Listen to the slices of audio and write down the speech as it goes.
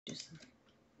just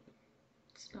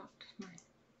stopped my...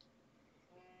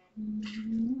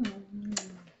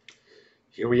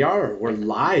 Here we are. We're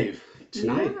live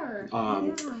tonight.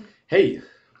 Yeah. Hey,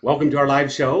 welcome to our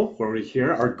live show where we're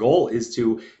here. Our goal is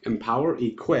to empower,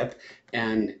 equip,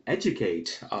 and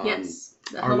educate. Yes,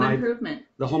 the home improvement.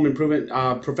 The home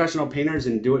improvement professional painters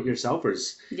and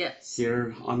do-it-yourselfers. Yes.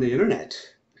 Here on the internet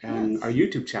and our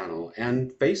YouTube channel and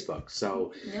Facebook.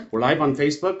 So Yep. we're live on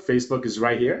Facebook. Facebook is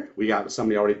right here. We got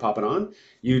somebody already popping on.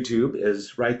 YouTube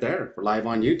is right there. We're live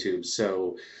on YouTube.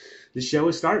 So the show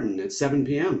is starting at 7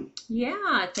 p.m.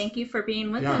 Yeah, thank you for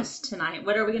being with us tonight.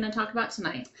 What are we going to talk about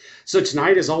tonight? So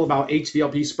tonight is all about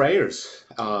HVLP sprayers.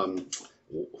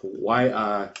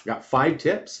 Got 5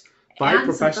 tips. Five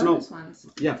professional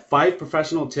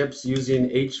tips using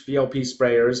HVLP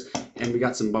sprayers, and we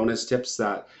got some bonus tips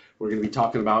that we're going to be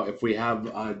talking about if we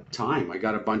have time. I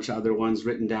got a bunch of other ones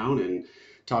written down and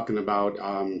talking about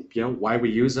why we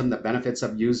use them, the benefits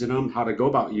of using them, how to go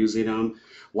about using them,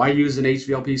 why use an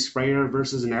HVLP sprayer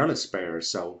versus an airless sprayer.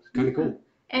 So kind of cool.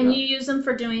 And you use them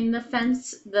for doing the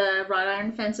fence, the wrought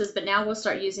iron fences, but now we'll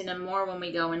start using them more when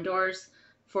we go indoors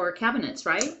for cabinets,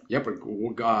 right? Yep,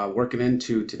 we're working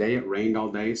into today. It rained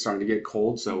all day, it's starting to get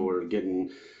cold, so we're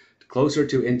getting closer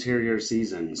to interior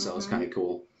season. So it's kind of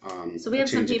cool. So we have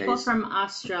some people from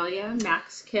Australia.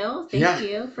 Max Kill, thank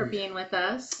you for being with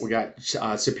us. We got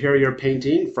Superior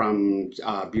Painting from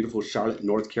beautiful Charlotte,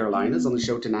 North Carolina is on the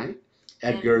show tonight.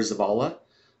 Edgar Zavala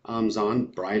is on.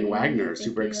 Brian Wagner,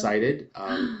 super excited.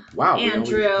 Wow.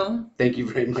 Andrew. Thank you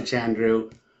very much, Andrew.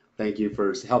 Thank you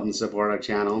for helping support our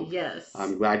channel. Yes.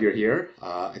 I'm glad you're here.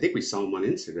 I think we saw him on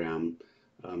Instagram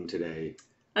today.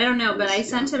 I don't know, but I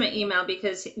sent him an email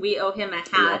because we owe him a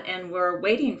hat and we're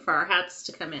waiting for our hats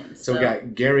to come in. So we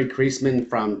got Gary Kreisman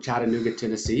from Chattanooga,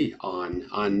 Tennessee on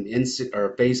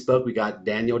Facebook. We got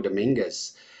Daniel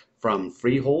Dominguez from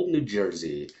Freehold, New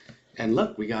Jersey. And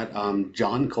look, we got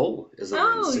John Cole is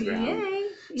on Instagram. Oh, yay.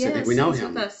 So I think we know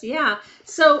him. With us. Yeah.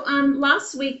 So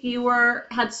last week you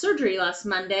had surgery last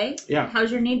Monday. Yeah.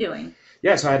 How's your knee doing?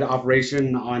 Yeah, so I had an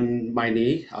operation on my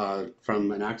knee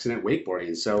from an accident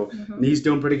wakeboarding. So knee's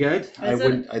doing pretty good. I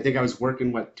think I was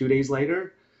working 2 days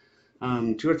later,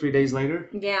 2 or 3 days later.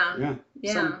 Yeah.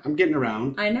 So I'm getting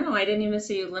around. I know. I didn't even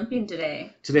see you limping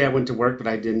today. Today I went to work, but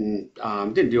I didn't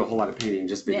do a whole lot of painting,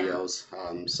 just videos.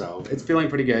 So it's feeling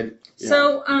pretty good. Yeah.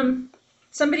 So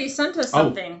somebody sent us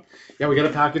something. Yeah, we got a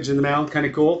package in the mail. Kind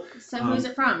of cool. So who's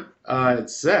it from? It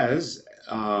says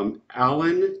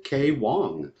Alan K.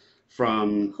 Wong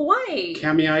from Hawaii.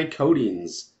 Kamiai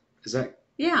Coatings. Is that?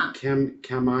 Yeah.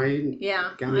 Kamiai?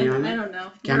 Yeah. Kamiana? I don't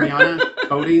know. Kamiana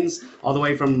Coatings, all the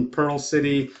way from Pearl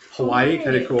City, Hawaii.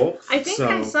 Kind of cool. I think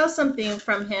I saw something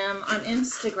from him on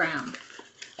Instagram.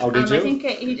 Oh, did you? I think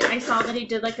I saw that he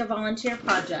did like a volunteer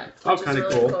project. Oh, kind of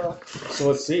really cool. So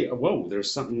let's see. Whoa,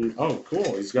 there's something. Oh,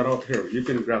 cool. He's got up here. You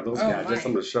can grab those gadgets.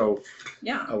 I'm going to show.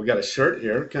 Yeah. We got a shirt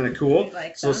here. Kind of cool.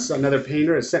 Like so another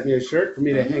painter has sent me a shirt for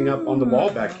me to hang up on the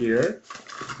wall back here.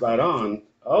 Right on.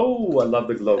 Oh, I love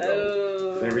the logo.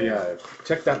 Oh. There we go.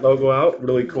 Check that logo out.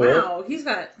 Really cool. Wow, he's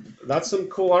got. That's some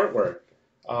cool artwork.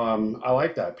 I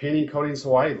like that. Painting Coatings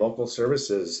Hawaii, local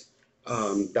services.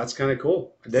 That's kind of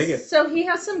cool. I dig it. So he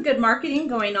has some good marketing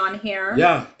going on here.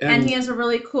 Yeah. And he has a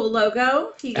really cool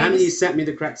logo. He sent me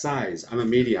the correct size. I'm a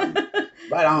medium.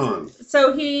 Right on.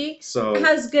 So he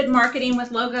has good marketing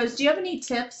with logos. Do you have any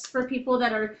tips for people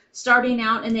that are starting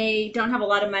out and they don't have a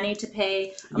lot of money to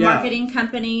pay a marketing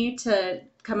company to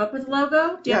come up with a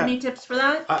logo? Do you have any tips for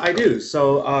that? I do.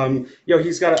 So,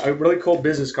 he's got a really cool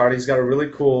business card. He's got a really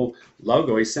cool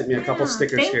logo. He sent me a couple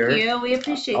stickers here. Thank you. We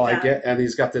appreciate that. I like it. And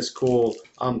he's got this cool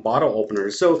bottle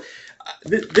opener. So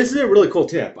this is a really cool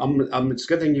tip. It's a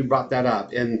good thing you brought that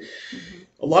up. And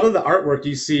a lot of the artwork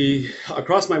you see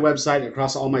across my website,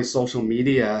 across all my social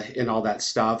media and all that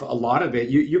stuff, a lot of it,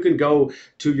 you can go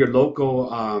to your local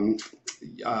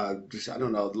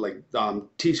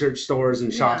t-shirt stores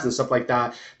and shops and stuff like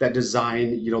that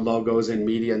design logos and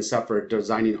media and stuff for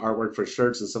designing artwork for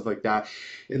shirts and stuff like that,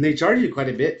 and they charge you quite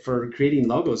a bit for creating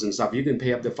logos and stuff. You can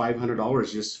pay up to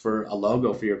 $500 just for a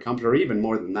logo for your company, or even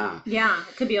more than that. Yeah,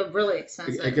 it could be really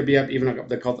expensive. It could be up even a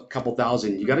couple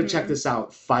thousand. You got to check this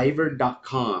out,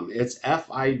 Fiverr.com. It's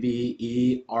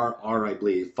Fiverr, I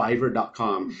believe,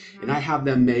 Fiverr.com. And I have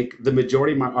them make the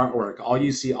majority of my artwork. All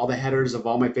you see, all the headers of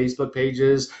all my Facebook pages,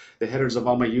 the headers of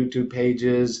all my YouTube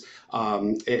pages,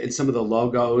 and some of the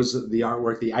logos, the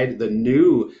artwork, the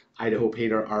new Idaho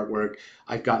Painter artwork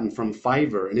I've gotten from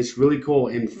Fiverr, and it's really cool.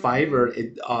 In Fiverr,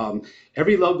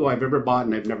 every logo I've ever bought,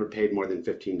 and I've never paid more than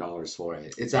 $15 for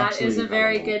it. It's absolutely incredible. That is a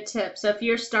very good tip. So if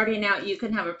you're starting out, you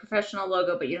can have a professional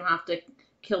logo, but you don't have to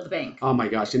kill the bank. Oh my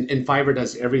gosh! And Fiverr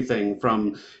does everything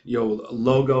from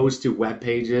logos to web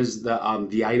pages.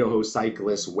 The Idaho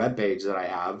Cyclist web page that I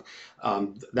have,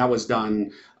 that was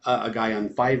done a guy on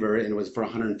Fiverr, and it was for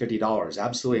 $150.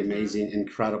 Absolutely amazing,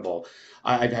 incredible.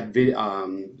 I've had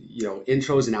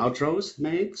intros and outros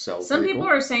made. So some people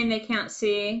cool. are saying they can't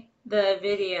see the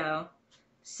video,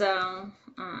 so.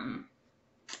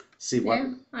 See what?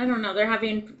 Yeah, I don't know. They're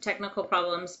having technical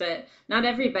problems, but not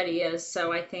everybody is.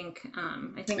 So I think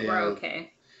we're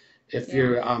okay. If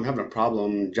you're having a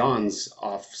problem, John's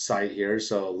off site here,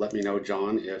 so let me know,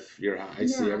 John, if you're. I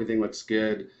see everything looks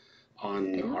good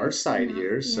on our side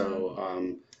here.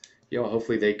 So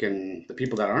hopefully the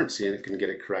people that aren't seeing it can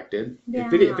get it corrected. Yeah.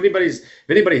 If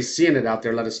anybody's seeing it out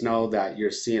there, let us know that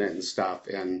you're seeing it and stuff.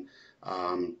 And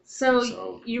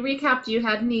so you recapped, you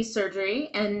had knee surgery,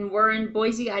 and we're in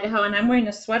Boise, Idaho, and I'm wearing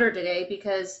a sweater today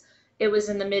because it was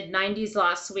in the mid-90s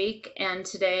last week, and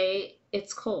today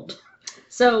it's cold.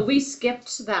 So we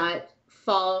skipped that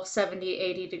fall 70,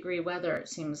 80 degree weather, it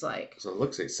seems like. So it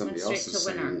looks like somebody else is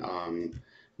saying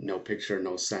no picture,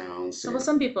 no sound. So, well,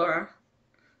 some people are.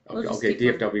 Okay,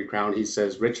 DFW Crown. He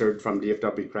says, Richard from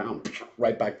DFW Crown,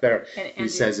 right back there. He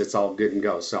says it's all good and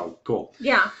go. So cool.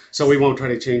 Yeah. So we won't try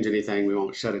to change anything. We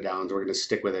won't shut it down. We're going to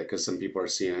stick with it because some people are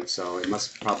seeing it. So it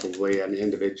must probably an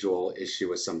individual issue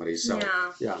with somebody. So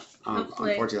yeah.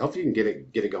 Unfortunately, hopefully you can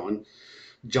get it going.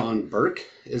 John Burke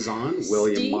is on.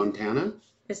 William Steve Montana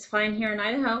is fine here in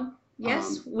Idaho.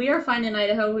 Yes, we are fine in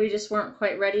Idaho. We just weren't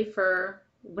quite ready for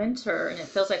winter, and it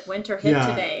feels like winter hit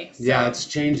today. So. Yeah, it's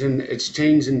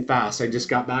changing fast. I just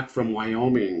got back from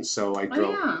Wyoming, so I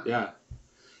drove.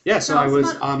 So I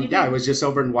was I was just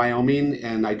over in Wyoming,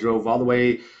 and I drove all the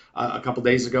way a couple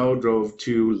days ago. Drove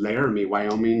to Laramie,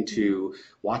 Wyoming, to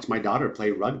watch my daughter play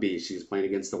rugby. She's playing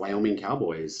against the Wyoming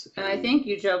Cowboys. And I think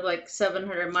you drove like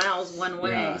 700 miles one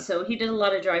way, so he did a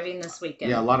lot of driving this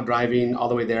weekend. Yeah, a lot of driving all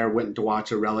the way there. Went to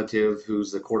watch a relative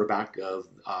who's the quarterback of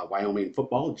Wyoming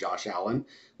football, Josh Allen.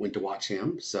 Went to watch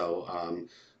him, so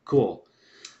cool.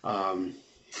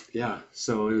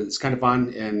 So it's kind of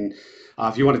fun. And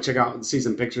if you want to check out and see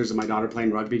some pictures of my daughter playing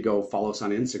rugby, go follow us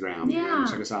on Instagram. And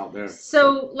check us out there.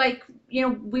 So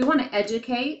we want to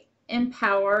educate,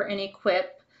 empower, and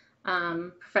equip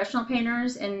professional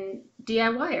painters and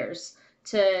DIYers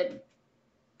to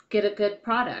get a good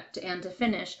product and to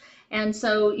finish. And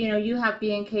so, you have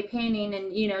B&K Painting,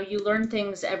 and, you learn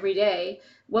things every day.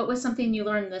 What was something you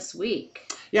learned this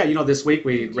week? Yeah, this week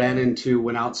we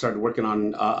went out, started working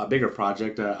on a bigger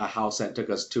project, a house that took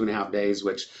us 2.5 days,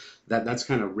 which that's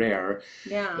kind of rare.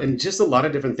 Yeah. And just a lot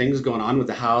of different things going on with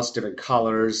the house, different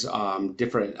colors,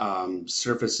 different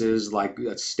surfaces like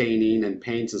staining and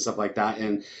paints and stuff like that.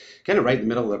 And kind of right in the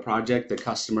middle of the project, the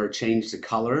customer changed the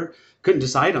color. Couldn't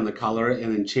decide on the color,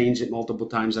 and then changed it multiple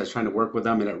times. I was trying to work with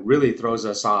them, and it really throws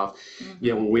us off.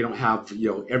 When we don't have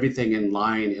everything in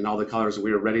line and all the colors.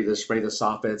 We were ready to spray the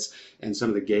soffits and some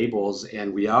of the gables,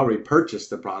 and we already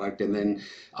purchased the product. And then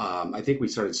I think we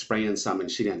started spraying some, and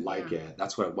she didn't like it.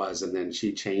 That's what it was. And then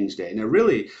she changed it, and it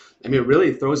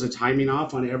really throws the timing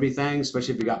off on everything,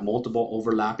 especially if you got multiple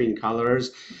overlapping colors.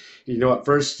 At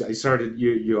first I started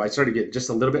to get just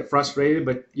a little bit frustrated,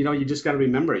 but you just got to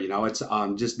remember, it's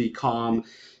just be calm.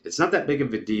 It's not that big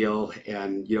of a deal,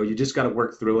 and you just got to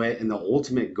work through it. And the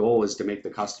ultimate goal is to make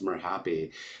the customer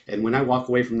happy. And when I walk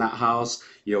away from that house,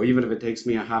 even if it takes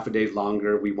me a half a day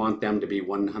longer, we want them to be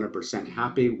 100%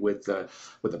 happy with the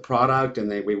product,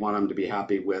 and we want them to be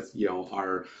happy with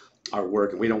our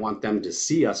work, and we don't want them to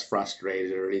see us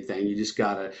frustrated or anything. You just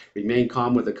gotta remain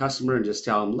calm with the customer and just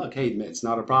tell them, look, hey, it's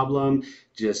not a problem.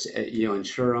 Just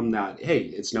ensure them that, hey,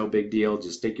 it's no big deal.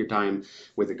 Just take your time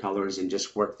with the colors and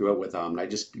just work through it with them. And I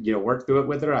just worked through it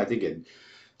with her. I think it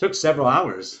took several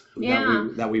hours.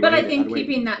 That we but waited. I think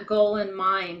keeping that goal in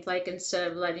mind, like instead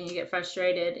of letting you get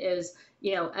frustrated, is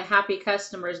a happy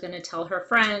customer is going to tell her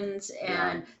friends,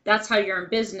 and that's how you're in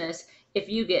business. If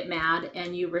you get mad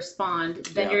and you respond,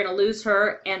 then you're going to lose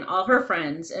her and all her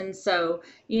friends. And so,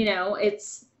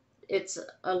 it's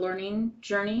a learning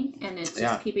journey, and it's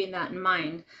just keeping that in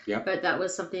mind. Yeah. But that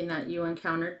was something that you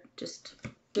encountered just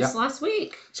this last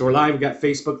week. So we're live. We've got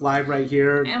Facebook Live right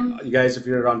here. You guys, if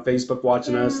you're on Facebook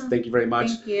watching us, thank you very much.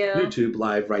 Thank you. YouTube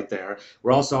Live right there.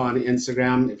 We're also on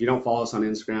Instagram. If you don't follow us on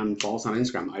Instagram, follow us on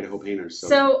Instagram, Idaho Painters.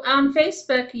 So on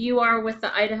Facebook, you are with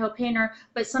the Idaho Painter,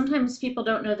 but sometimes people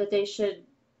don't know that they should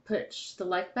push the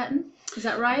like button. Is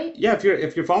that right? Yeah,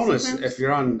 if you're following us, if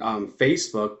you're on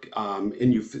Facebook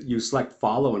and you select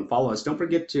follow and follow us, don't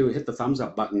forget to hit the thumbs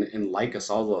up button and like us.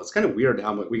 Although it's kind of weird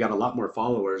how we got a lot more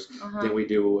followers than we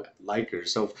do likers.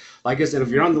 So like us, and if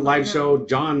you're on the live show,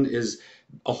 John is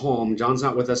a home. John's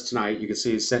not with us tonight. You can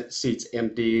see his seat's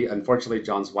empty. Unfortunately,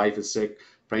 John's wife is sick.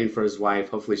 Praying for his wife.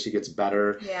 Hopefully she gets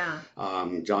better. Yeah.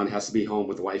 John has to be home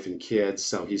with wife and kids,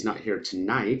 so he's not here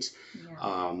tonight.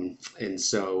 Yeah. And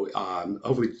so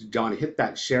hopefully John hit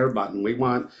that share button. We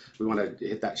want to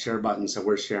hit that share button, so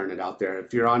we're sharing it out there.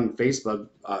 If you're on Facebook,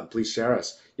 please share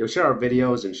us. You'll share our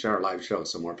videos and share our live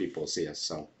shows so more people will see us.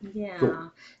 So yeah.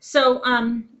 Cool. So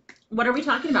what are we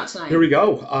talking about tonight? Here we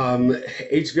go.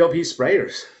 HVLP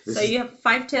sprayers. So you have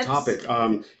 5 tips. Topic.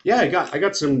 Yeah, I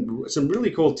got some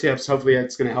really cool tips. Hopefully,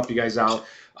 it's going to help you guys out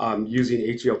using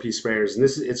HVLP sprayers. And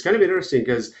it's kind of interesting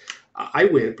because I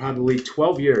went probably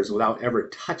 12 years without ever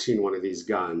touching one of these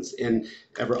guns, and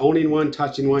ever owning one,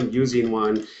 touching one, using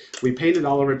one. We painted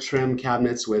all of our trim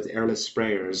cabinets with airless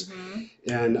sprayers. Mm-hmm.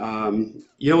 And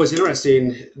you know, it's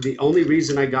interesting. The only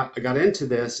reason I got into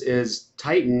this is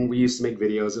Titan. We used to make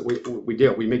videos.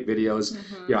 We make videos.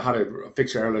 Mm-hmm. You know, how to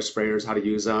fix your airless sprayers, how to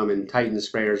use them, and Titan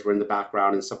sprayers were in the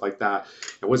background and stuff like that.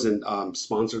 It wasn't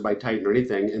sponsored by Titan or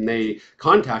anything. And they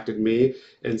contacted me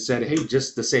and said, "Hey,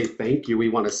 just to say thank you, we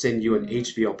want to send you an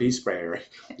HVLP sprayer."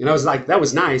 And I was like, that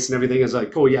was nice and everything. I was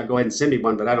like, cool, yeah, go ahead and send me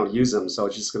one, but I don't use them, so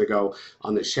it's just gonna go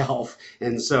on the shelf.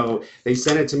 And so they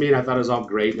sent it to me, and I thought it was all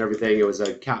great and everything. It was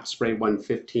a Cap Spray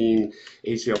 115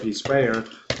 HVLP sprayer.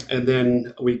 And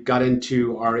then we got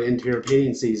into our interior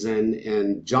painting season,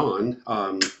 and John,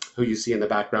 who you see in the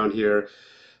background here,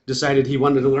 decided he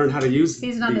wanted to learn how to use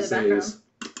these things.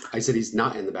 I said he's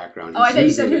not in the background. I thought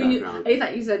you said I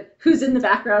thought you said who's in the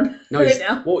background. No, right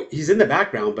now. Well, he's in the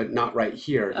background, but not right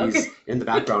here. Okay. He's in the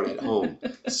background at home,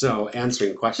 so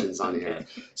answering questions on here.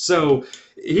 So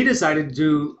he decided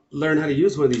to learn how to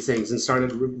use one of these things and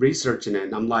started researching it.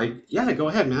 And I'm like, yeah, go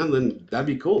ahead, man. Then that'd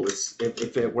be cool.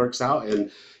 If it works out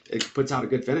and it puts out a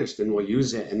good finish, then we'll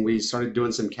use it. And we started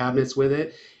doing some cabinets with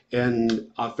it, and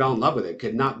I fell in love with it.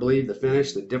 Could not believe the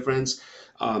finish, the difference.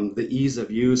 The ease of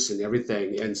use and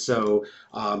everything. And so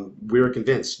we were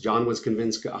convinced. John was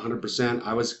convinced 100%.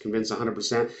 I was convinced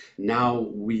 100%. Now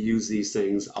we use these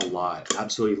things a lot.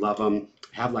 Absolutely love them.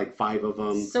 Have like 5 of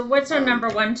them. So what's our number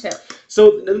 1 tip?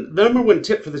 So the number 1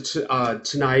 tip for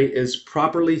tonight is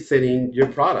properly thinning your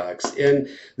products. And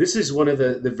this is one of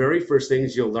the very first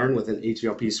things you'll learn with an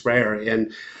HVLP sprayer.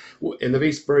 And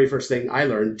the very first thing I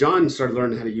learned, John started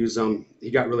learning how to use them. He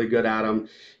got really good at them.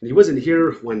 And he wasn't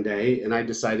here one day, and I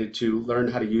decided to learn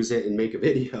how to use it and make a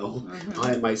video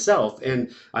on it myself.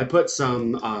 And I put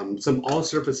some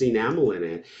all-surface enamel in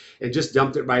it and just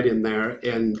dumped it right in there,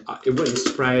 and it wouldn't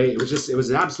spray. It was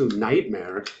an absolute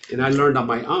nightmare. And I learned on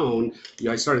my own. You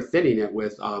know, I started thinning it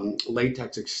with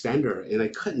latex extender, and I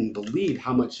couldn't believe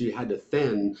how much you had to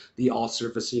thin the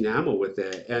all-surface enamel with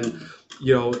it. And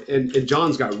you know, and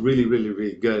John's got really, really,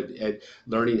 really good at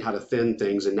learning how to thin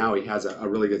things, and now he has a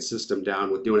really good system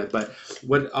down with doing it. But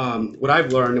what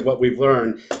I've learned and what we've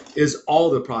learned is all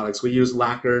the products. We use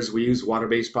lacquers, we use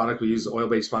water-based products, we use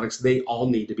oil-based products. They all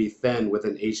need to be thinned with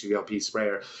an HVLP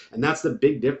sprayer. And that's the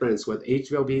big difference with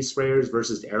HVLP sprayers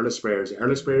versus airless sprayers.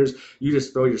 Airless sprayers, you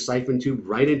just throw your siphon tube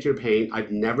right into your paint.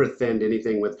 I've never thinned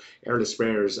anything with airless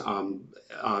sprayers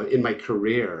in my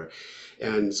career.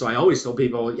 And so I always tell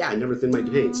people, yeah, I never thin my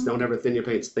paints. Don't ever thin your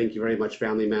paints. Thank you very much,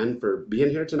 Family Men, for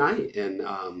being here tonight and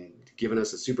giving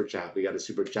us a super chat. We got a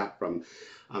super chat from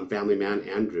Family Man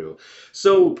Andrew.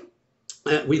 So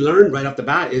we learned right off the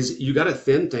bat is you got to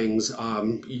thin things,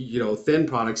 you know, thin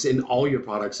products in all your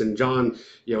products. And John,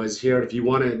 you know, is here. If you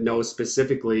want to know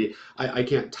specifically, I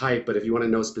can't type, but if you want to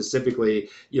know specifically,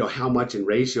 you know, how much in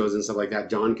ratios and stuff like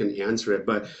that, John can answer it.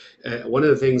 But one of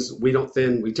the things we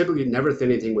typically never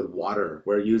thin anything with water.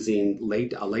 We're using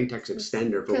a latex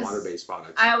extender for water-based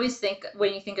products. I always think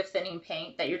when you think of thinning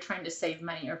paint that you're trying to save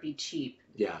money or be cheap.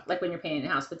 Yeah. Like when you're painting a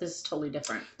house, but this is totally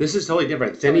different. This is totally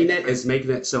different. Thinning it is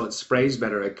making it so it sprays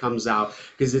better. It comes out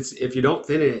because if you don't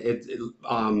thin it,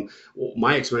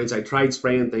 my experience, I tried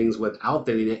spraying things without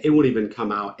thinning it. It wouldn't even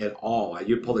come out at all.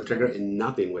 You'd pull the trigger and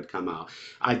nothing would come out.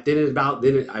 I would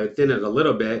thin it a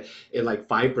little bit at like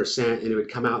 5%, and it would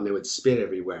come out and it would spit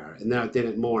everywhere. And then I would thin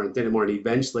it more and thin it more, and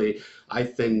eventually I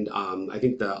thinned, I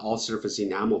think the all-surface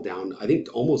enamel down, I think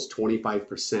almost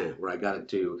 25%, where I got it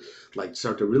to like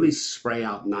start to really spray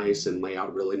out nice and lay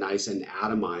out really nice and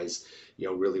atomize, you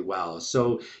know, really well.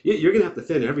 So you're gonna have to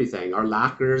thin everything. Our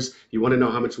lacquers, you want to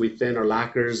know how much we thin our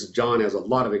lacquers. John has a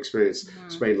lot of experience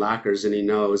spraying lacquers, and he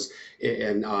knows.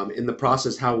 And in the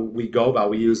process, how we go about,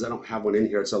 we use, I don't have one in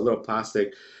here, it's a little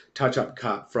plastic touch-up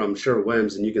cup from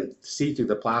Sherwin-Williams, and you can see through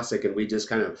the plastic, and we just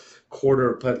kind of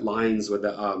put lines with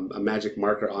a magic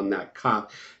marker on that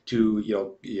cup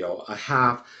to a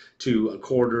half to a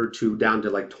quarter to down to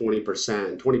like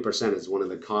 20%. 20% is one of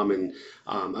the common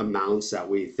amounts that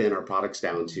we thin our products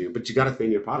down to. But you got to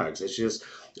thin your products. It's just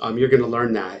you're going to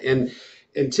learn that.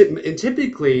 And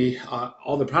typically,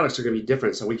 all the products are going to be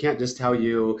different. So we can't just tell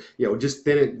you, just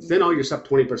thin all your stuff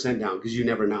 20% down, because you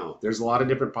never know. There's a lot of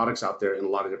different products out there and a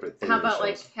lot of different things. How about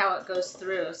like how it goes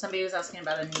through? Somebody was asking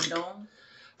about a needle.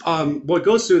 Well, it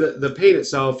goes through the paint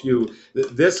itself.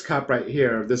 This cup right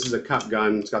here, this is a cup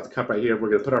gun. It's got the cup right here. We're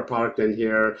going to put our product in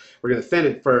here. We're going to thin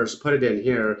it first, put it in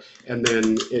here, and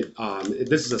then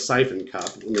this is a siphon cup.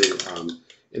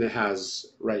 And it has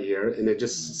right here, and it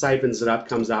just siphons it up,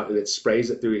 comes out, and it sprays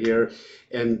it through here.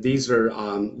 And these are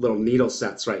little needle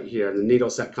sets right here. And the needle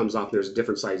set comes off. There's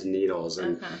different size needles,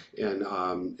 and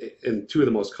two of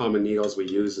the most common needles we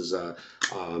use is a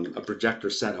projector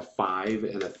set of 5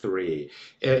 and a 3.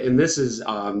 And this is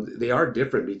they are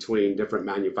different between different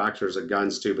manufacturers of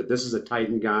guns too. But this is a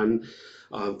Titan gun.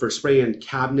 For spraying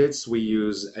cabinets, we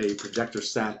use a projector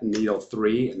set needle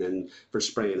 3, and then for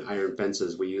spraying iron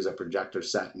fences, we use a projector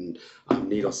set and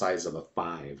needle size of a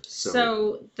 5.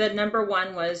 So the number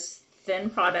 1 was thin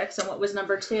products, and what was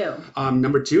number 2?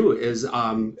 Number 2 is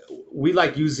we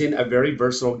like using a very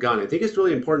versatile gun. I think it's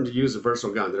really important to use a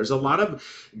versatile gun. There's a lot of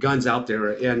guns out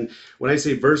there, and when I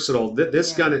say versatile,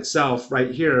 this gun itself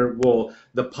right here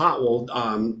the pot will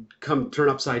turn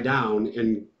upside down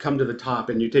and come to the top,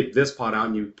 and you take this pot out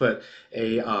and you put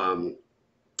a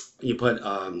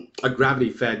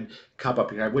gravity-fed cup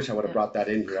up here. I wish I would have brought that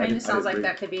in here. Kind of sounds like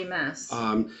that could be a mess.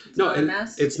 No,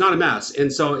 it's not a mess,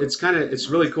 and so it's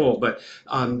really cool. But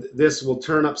this will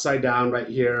turn upside down right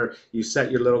here. You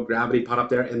set your little gravity pot up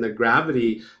there, and the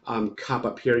gravity cup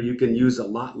up here, you can use a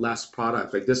lot less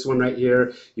product. Like this one right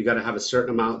here, you got to have a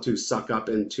certain amount to suck up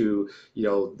into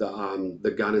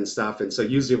the gun and stuff. And so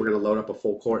usually we're going to load up a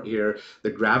full quart here. The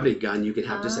gravity gun, you can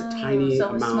have just a tiny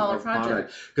amount of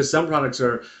product, because some products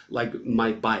are like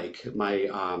my bike, my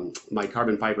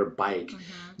carbon fiber bike.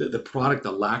 The product,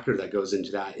 the lacquer that goes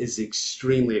into that is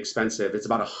extremely expensive. It's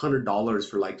about $100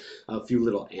 for like a few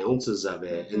little ounces of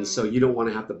it. And so you don't want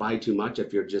to have to buy too much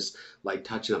if you're just like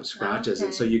touching up scratches.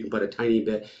 And so you can put a tiny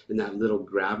bit in that little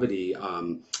gravity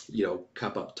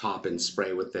cup up top and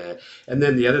spray with it. And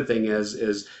then the other thing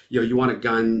is you want a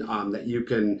gun that you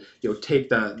can take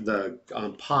the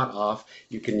pot off.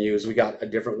 You can use, we got a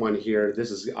different one here.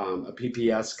 This is a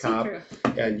PPS cup,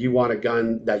 and you want a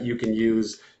gun that you can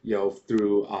use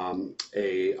through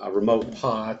a remote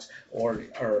pot, or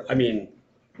I mean,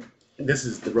 this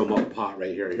is the remote pot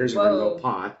right here. Here's a remote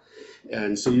pot,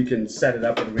 and so you can set it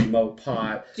up with a remote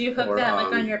pot. Do you hook that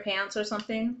like on your pants or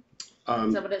something?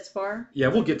 Is that what it's for? Yeah,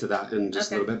 we'll get to that in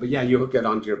just a little bit. But yeah, you hook it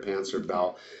onto your pants or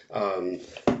belt.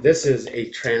 This is a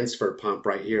transfer pump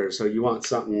right here. So you want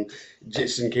something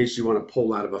just in case you want to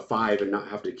pull out of a 5 and not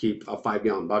have to keep a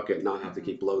 5-gallon bucket, not have to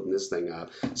keep loading this thing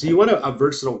up. So you want a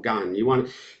versatile gun. You want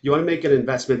to make an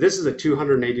investment. This is a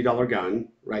 $280 gun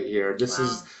right here. This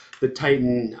is the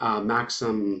Titan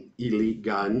Maxim Elite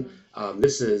gun.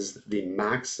 This is the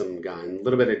Maxim gun. A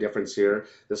little bit of difference here.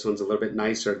 This one's a little bit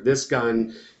nicer. This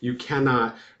gun, you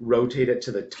cannot rotate it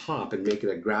to the top and make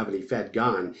it a gravity-fed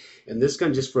gun. And this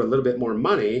gun, just for a little bit more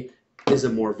money, is a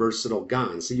more versatile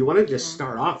gun. So you want to just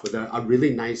start off with a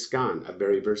really nice gun, a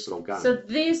very versatile gun. So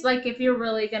these, like if you're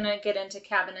really going to get into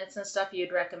cabinets and stuff,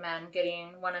 you'd recommend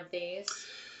getting one of these?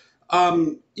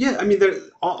 Yeah, I mean,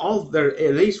 an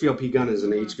HVLP gun is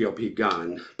an HVLP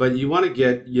gun, but you want to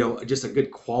get, just a good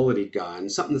quality gun,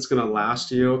 something that's going to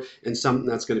last you and something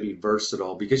that's going to be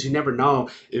versatile, because you never know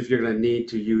if you're going to need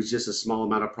to use just a small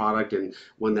amount of product and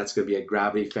one that's going to be a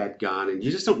gravity fed gun, and you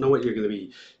just don't know what you're going to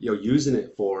be, using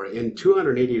it for. And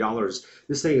 $280,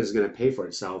 this thing is going to pay for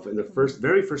itself in the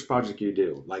very first project you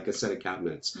do, like a set of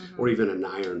cabinets or even an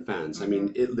iron fence. I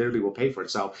mean, it literally will pay for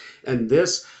itself. And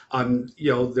this,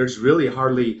 there's really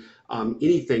hardly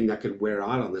anything that could wear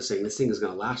out on this thing. This thing is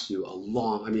going to last you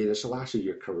it should last you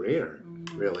your career,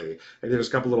 really. And there's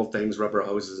a couple little things, rubber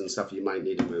hoses and stuff you might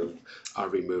need to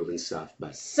remove and stuff.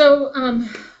 But so,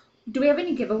 do we have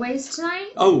any giveaways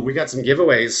tonight? Oh, we got some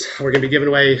giveaways. We're going to be giving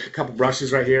away a couple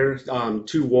brushes right here,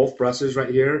 2 Wolf brushes right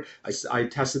here. I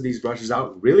tested these brushes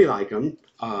out, really like them.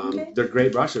 They're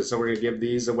great brushes, so we're going to give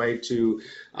these away to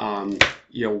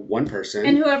one person.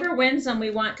 And whoever wins them,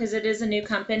 we want, because it is a new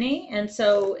company, and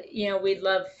so we'd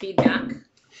love feedback.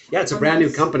 Yeah, it's a brand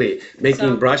new company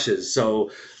making brushes, so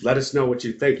let us know what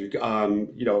you think.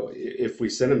 If we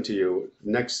send them to you,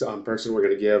 next person we're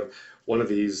going to give one of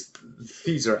these.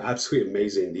 These are absolutely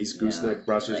amazing. These gooseneck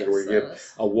brushes, and we're gonna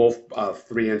give a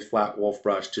 3-inch flat wolf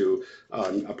brush to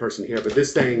a person here. But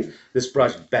this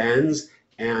brush bends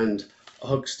and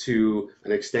hooks to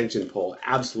an extension pole.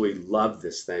 Absolutely love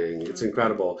this thing. It's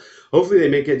incredible. Hopefully they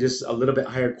make it just a little bit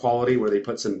higher quality where they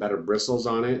put some better bristles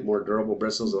on it, more durable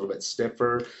bristles, a little bit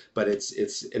stiffer, but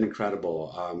it's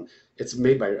incredible. It's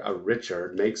made by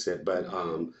Richard, makes it, but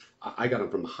I got them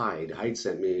from Hyde. Hyde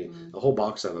sent me a whole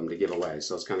box of them to give away,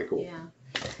 so it's kind of cool. Yeah.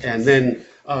 And then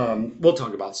we'll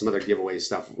talk about some other giveaway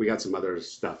stuff. We got some other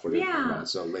stuff we're going to talk about,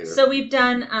 so later. So we've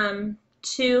done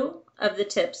 2 of the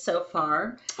tips so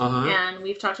far, and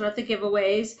we've talked about the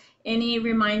giveaways. Any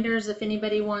reminders if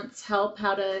anybody wants help,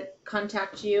 how to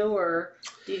contact you, or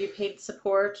do you do paid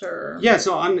support? Or yeah,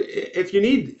 so if you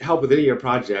need help with any of your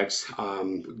projects,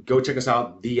 go check us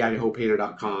out,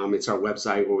 theidahopainter.com. It's our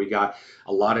website where we got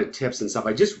a lot of tips and stuff.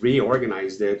 I just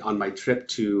reorganized it on my trip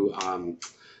to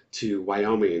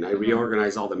Wyoming. I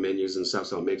reorganized all the menus and stuff,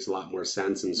 so it makes a lot more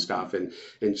sense and stuff, and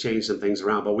change some things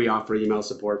around. But we offer email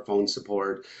support, phone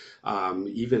support.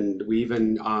 We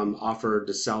even offer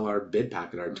to sell our bid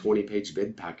packet, our 20-page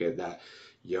bid packet that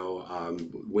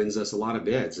wins us a lot of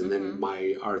bids, and then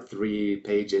our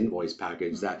 3-page invoice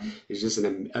package that is just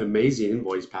an amazing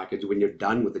invoice package. When you're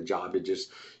done with the job, to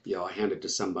just hand it to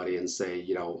somebody and say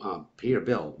pay your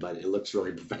bill, but it looks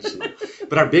really professional.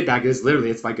 But our bid packet is literally,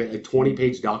 it's like a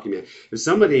 20-page document. If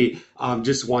somebody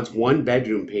just wants one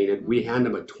bedroom painted, we hand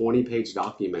them a 20-page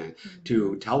document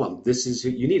to tell them this is who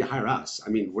you need to hire us.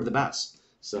 I mean, we're the best.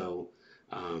 So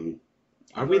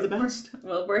are we the best?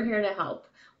 Well, we're here to help.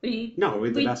 Are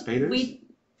we the best painters?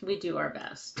 We do our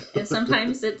best, and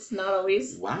sometimes it's not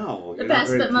always the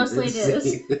best, but mostly it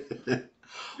is.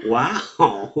 Wow.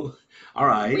 All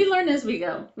right. We learn as we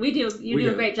go. You do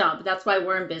a great job. That's why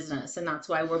we're in business, and that's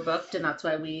why we're booked, and that's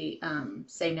why we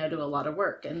say no to a lot of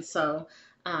work. And so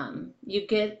you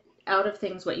get out of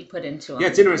things what you put into them. Yeah,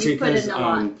 it's interesting because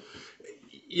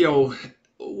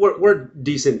we're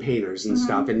decent painters and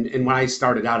stuff, and when I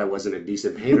started out, I wasn't a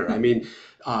decent painter. I mean,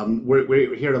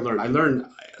 we're here to learn. I learn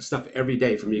stuff every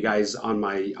day from you guys on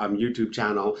my YouTube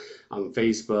channel, on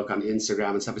Facebook, on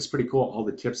Instagram and stuff. It's pretty cool, all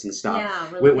the tips and stuff.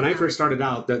 Yeah, really. When I first started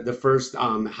out, the first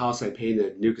house I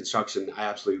painted, new construction, I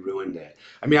absolutely ruined it.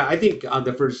 I mean, I think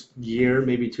the first year,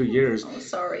 maybe 2 years. Oh,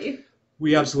 sorry.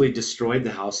 We absolutely destroyed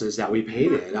the houses that we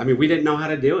painted. I mean, we didn't know how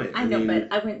to do it. I know,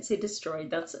 but I wouldn't say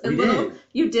destroyed. That's a little. Did.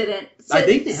 You didn't. So I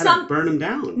think they had to burn them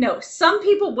down. No, some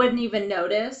people wouldn't even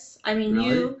notice. I mean,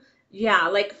 really?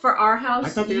 Like for our house. I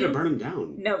thought they had to burn them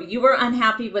down. No, you were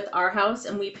unhappy with our house,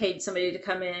 and we paid somebody to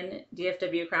come in,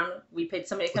 DFW Crown. We paid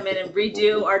somebody to come in and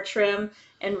redo our trim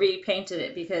and repainted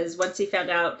it, because once he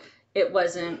found out it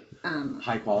wasn't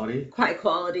high quality,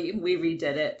 we redid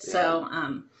it. Yeah.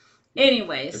 So.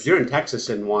 Anyways, if you're in Texas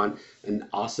and want an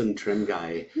awesome trim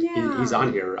guy, he's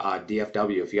on here,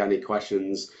 DFW. If you got any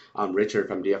questions, Richard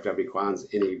from DFW Crowns,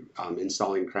 any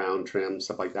installing crown trim,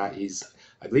 stuff like that,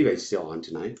 I believe he's still on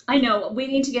tonight. I know. We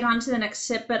need to get on to the next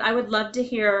tip, but I would love to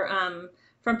hear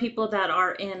from people that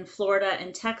are in Florida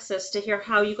and Texas to hear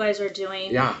how you guys are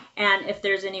doing, and if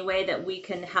there's any way that we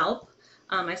can help.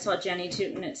 I saw Jenny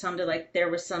Tootin. It sounded like there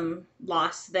was some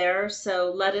loss there,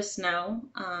 so let us know.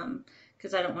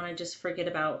 Because I don't want to just forget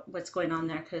about what's going on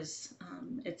there, because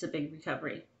it's a big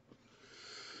recovery.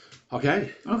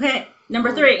 Okay.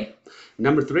 Number 3.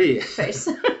 Number 3. Trace.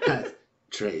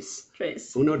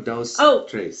 Trace. Uno, dos,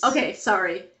 tres. Okay,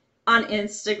 sorry. On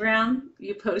Instagram,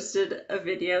 you posted a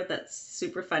video that's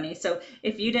super funny. So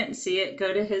if you didn't see it,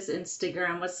 go to his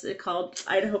Instagram. What's it called?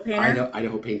 Idaho Painter?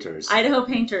 Idaho Painters. Idaho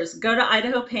Painters. Go to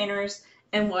Idaho Painters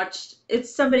and watch. It's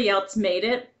somebody else made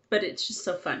it, but it's just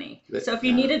so funny. So if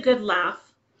you need a good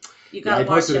laugh, you gotta watch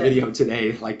it. I posted a video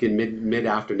today, like in mid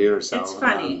afternoon or so. It's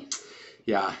funny.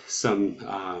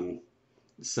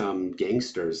 Some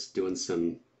gangsters doing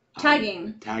some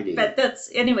tagging. But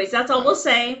that's all we'll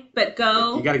say. But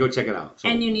go. You got to go check it out. So.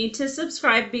 And you need to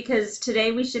subscribe, because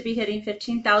today we should be hitting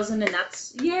 15,000, and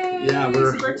that's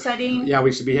super exciting. Yeah,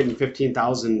 we should be hitting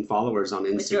 15,000 followers on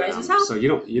Instagram. With your guys' help. So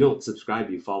you don't subscribe,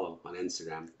 you follow on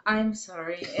Instagram. I'm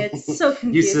sorry, it's so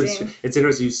confusing. It's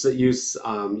interesting. You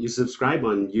subscribe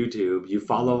on YouTube, you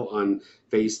follow on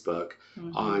Facebook,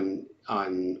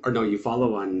 you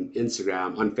follow on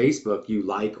Instagram. On Facebook, you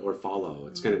like or follow.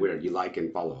 It's kind of weird. You like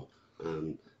and follow.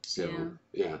 There's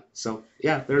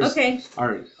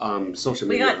our social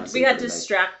media. We got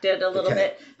distracted a little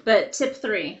bit, but tip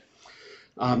 3.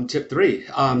 Tip 3.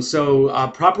 So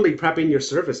properly prepping your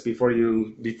surface before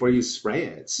you spray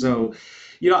it. So,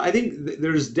 I think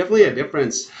there's definitely a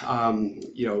difference,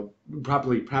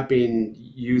 properly prepping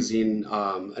using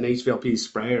an HVLP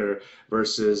sprayer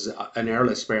versus an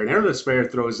airless sprayer. An airless sprayer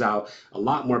throws out a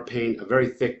lot more paint, a very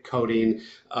thick coating.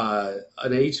 An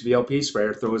HVLP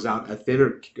sprayer throws out a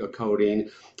thinner coating,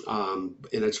 and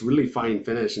it's really fine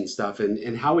finish and stuff.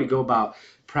 And how we go about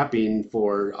prepping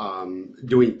for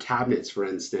doing cabinets, for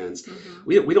instance.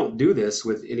 We don't do this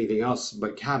with anything else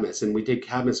but cabinets. And we take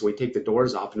cabinets, we take the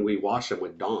doors off, and we wash them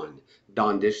with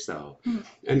Dawn dish soap.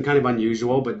 And kind of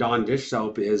unusual, but Dawn dish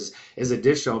soap is a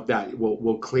dish soap that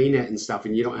will clean it and stuff,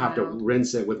 and you don't have to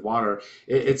rinse it with water.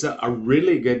 It's a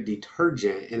really good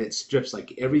detergent, and it strips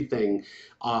like everything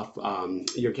off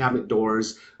your cabinet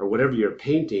doors or whatever you're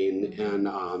painting,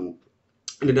 and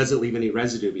it doesn't leave any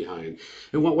residue behind.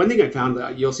 And one thing I found,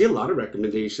 that you'll see a lot of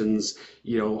recommendations,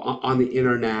 on the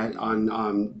internet,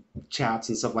 on chats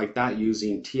and stuff like that,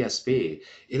 using TSP.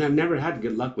 And I've never had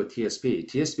good luck with TSP.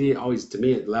 TSP always, to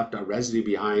me, it left a residue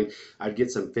behind. I'd get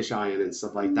some fish iron and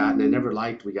stuff like that, and I never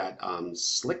liked. We got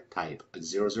Slick Type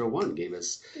 001 gave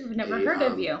us. We've never heard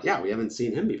of you. Yeah, we haven't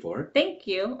seen him before. Thank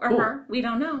you, or her. We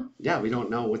don't know. Yeah, we don't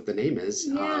know what the name is.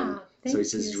 Yeah. So he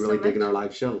says he's really digging our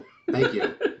live show. Thank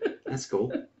you. That's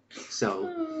cool. So,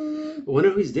 I wonder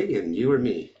who's digging, you or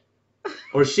me?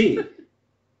 Or she?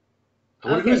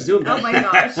 I wonder who's doing that. Oh my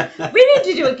gosh. We need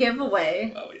to do a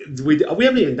giveaway. We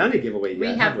haven't even done a giveaway yet.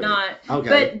 We have not. Okay.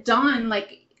 But Dawn,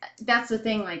 that's the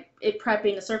thing, it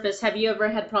prepping the surface. Have you ever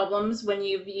had problems when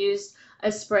you've used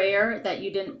a sprayer that you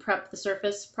didn't prep the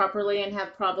surface properly and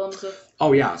have problems with?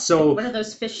 Oh yeah. So what are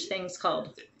those fish things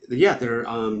called? Yeah, they're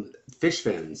fish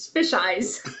fins. Fish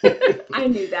eyes. I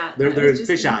knew that. They're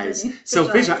fish eyes. So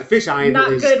fish eye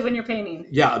not good when you're painting.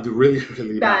 Yeah, they're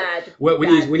really bad.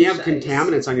 When you have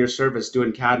contaminants on your surface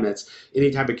doing cabinets,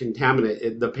 any type of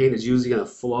contaminant, the paint is usually going to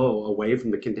flow away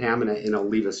from the contaminant and it'll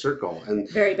leave a circle. And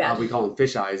very bad. We call them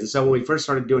fish eyes. And so when we first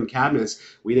started doing cabinets,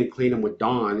 we didn't clean them with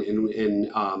Dawn,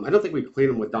 and I don't think we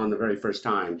cleaned them with Dawn the very first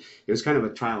time. It was kind of a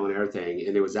trial and error thing,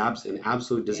 and it was an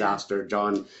absolute disaster.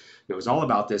 John. It was all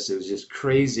about this. It was just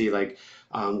crazy.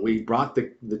 We brought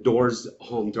the doors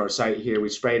home to our site here. We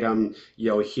sprayed them,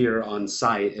 here on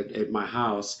site at my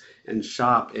house and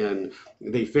shop, and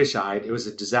they fish-eyed. It was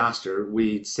a disaster.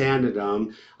 We sanded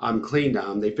them, cleaned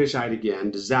them. They fish-eyed again,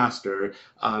 disaster.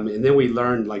 And then we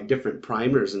learned different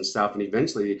primers and stuff, and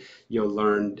eventually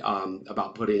learned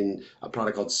about putting a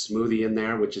product called Smoothie in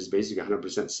there, which is basically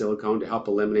 100% silicone to help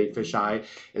eliminate fish-eye.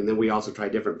 And then we also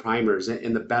tried different primers,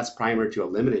 and the best primer to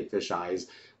eliminate fish-eyes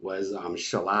was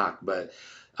shellac. But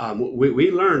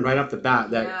we learned right off the bat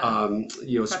that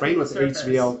spraying with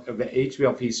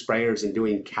HVLP sprayers and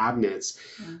doing cabinets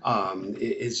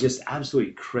is just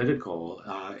absolutely critical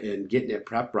in getting it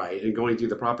prepped right and going through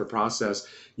the proper process.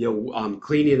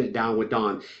 Cleaning it down with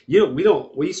Dawn.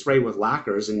 We spray with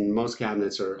lacquers, and most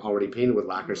cabinets are already painted with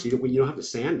lacquers, so you don't have to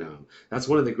sand them. That's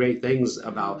one of the great things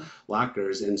about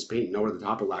lacquers and painting over the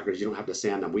top of lacquers. You don't have to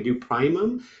sand them. We do prime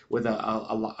them with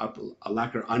a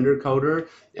lacquer undercoater,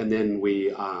 and then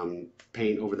we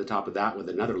paint over the top of that with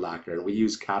another lacquer, and we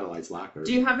use catalyzed lacquer.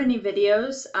 Do you have any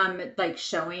videos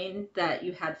showing that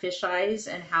you had fish eyes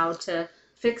and how to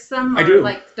fix them? I do.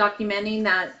 Documenting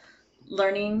that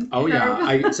learning curve?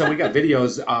 Yeah. So we got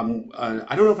videos.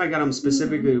 I don't know if I got them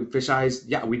specifically fish eyes.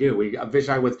 Yeah, we do. We got fish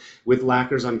eye with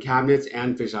lacquers on cabinets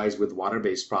and fish eyes with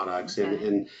water-based products,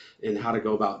 and how to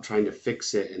go about trying to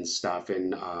fix it and stuff.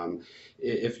 And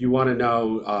if you want to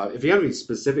know, if you have any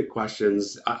specific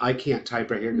questions, I can't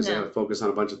type right here because I have to focus on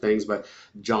a bunch of things, but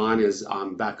John is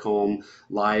back home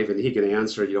live, and he can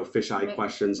answer, fish eye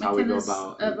questions, how we go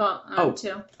about.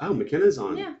 Too. Oh, McKenna's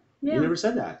on. Yeah. You never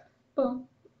said that. Well,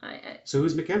 so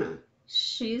who's McKenna?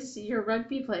 She's your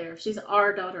rugby player. She's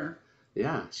our daughter.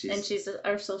 Yeah. She's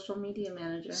our social media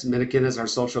manager. McKenna's our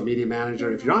social media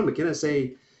manager. If you're on, McKenna,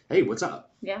 say, hey, what's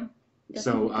up? Yeah.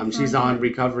 So she's on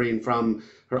recovering from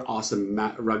her awesome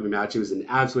rugby match. It was an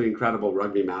absolutely incredible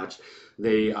rugby match.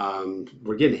 They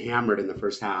were getting hammered in the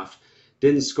first half.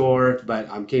 Didn't score,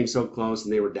 but came so close,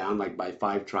 and they were down by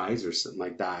 5 tries or something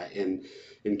like that, and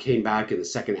came back in the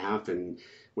second half and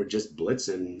were just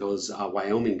blitzing those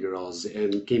Wyoming girls,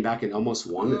 and came back and almost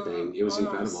won the thing. It was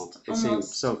incredible. It seemed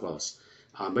so close,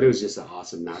 but it was just an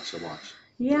awesome match to watch.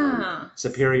 Yeah.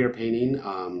 Superior Painting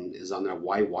is on their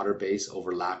white water base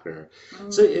over lacquer.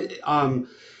 So,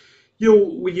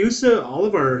 we used to, all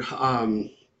of our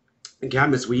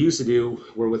cabinets we used to do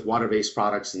were with water-based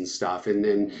products and stuff, and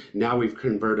then now we've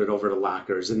converted over to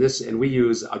lacquers, and we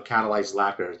use a catalyzed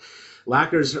lacquer.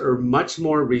 Lacquers are much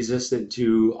more resistant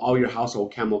to all your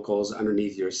household chemicals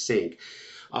underneath your sink.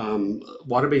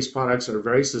 Water-based products are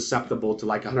very susceptible to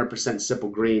like 100% simple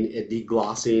green, it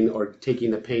deglossing or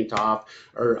taking the paint off,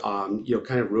 or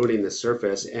kind of ruining the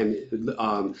surface. And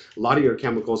a lot of your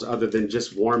chemicals, other than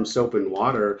just warm soap and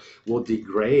water, will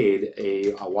degrade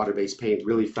a water-based paint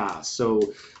really fast. So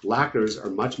lacquers are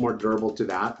much more durable to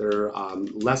that. They're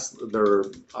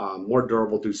more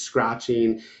durable to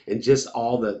scratching and just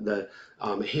all the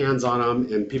hands on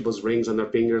them and people's rings on their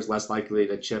fingers, less likely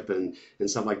to chip and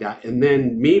stuff like that. And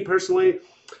then me personally,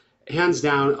 hands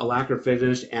down, a lacquer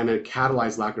finish and a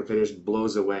catalyzed lacquer finish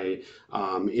blows away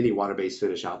any water-based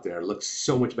finish out there. It looks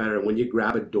so much better. And when you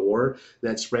grab a door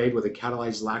that's sprayed with a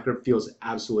catalyzed lacquer, it feels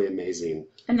absolutely amazing.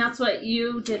 And that's what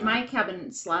you did my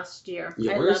cabinets last year.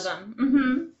 Yours? I love them.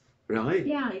 Mm-hmm. Really?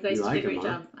 Yeah, you guys did a great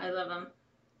job. I love them.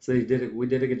 So we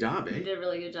did a good job, eh? You did a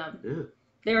really good job. Yeah.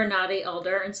 They were naughty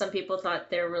elder, and some people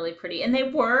thought they were really pretty, and they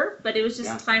were, but it was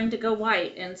just time to go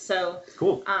white, and so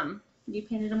cool. You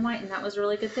painted them white, and that was a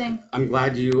really good thing. I'm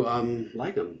glad you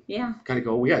like them. Yeah. Kind of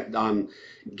cool. We got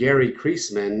Gary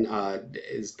Kreisman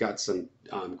has got some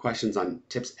questions on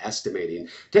tips estimating.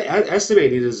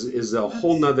 Estimating is a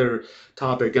whole nother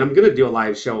topic, and I'm going to do a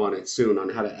live show on it soon on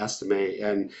how to estimate.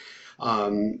 And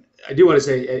I do want to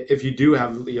say, if you do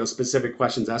have specific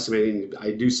questions estimating,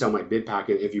 I do sell my bid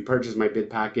packet. If you purchase my bid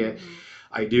packet,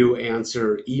 I do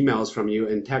answer emails from you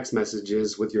and text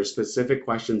messages with your specific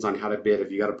questions on how to bid. If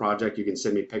you got a project, you can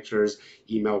send me pictures,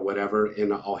 email, whatever,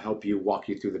 and I'll help you, walk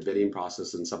you through the bidding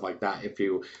process and stuff like that if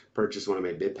you purchase one of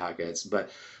my bid packets. But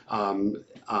and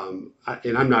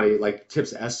I'm not like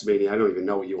tips estimating. I don't even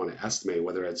know what you want to estimate,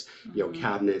 whether it's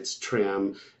cabinets,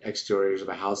 trim, exteriors of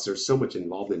a house. There's so much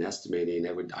involved in estimating.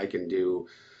 I can do.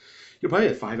 You're probably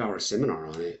a 5-hour seminar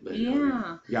on it. But,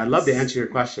 I'd love to answer your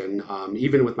question.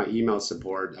 Even with my email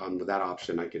support, with that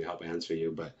option, I could help answer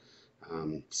you. But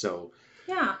so.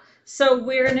 Yeah. So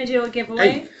we're gonna do a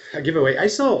giveaway. A giveaway. I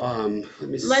saw. Let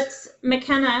me.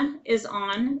 McKenna is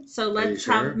on. So let's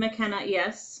have McKenna.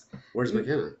 Yes. Where's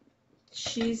McKenna?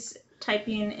 She's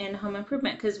typing in home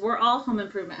improvement because we're all home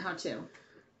improvement how-to.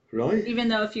 Really? Even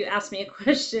though if you ask me a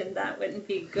question, that wouldn't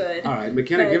be good. All right,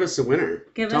 McKenna, give us a winner.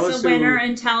 Give us a winner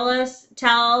and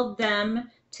tell them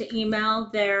to email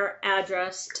their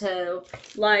address to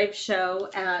live show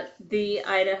at the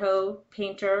Idaho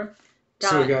Painter.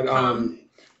 So we got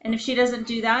and if she doesn't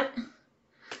do that,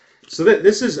 so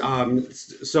this is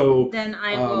so then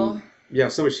I will. Yeah,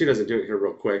 so she doesn't do it here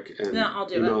real quick. And, no, I'll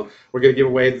do it. We're going to give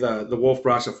away the Wolf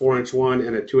brush, a 4-inch one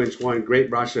and a 2-inch one. Great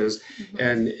brushes.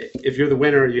 And if you're the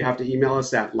winner, you have to email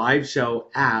us at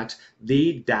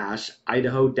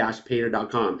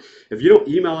liveshow@the-idaho-painter.com. If you don't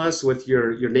email us with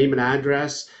your name and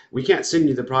address, we can't send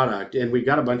you the product. And we've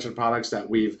got a bunch of products that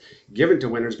we've given to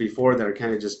winners before that are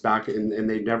kind of just back and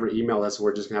they've never emailed us. So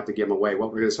we're just going to have to give them away.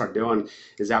 What we're going to start doing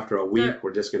is after a week,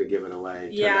 we're just going to give it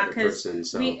away to another person.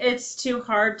 So it's too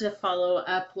hard to follow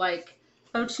up like,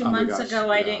 2 months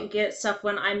ago I didn't get stuff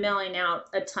when I'm mailing out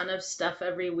a ton of stuff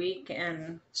every week.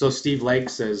 And so Steve Lake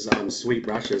says sweet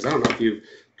brushes. I don't know if you've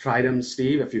tried them,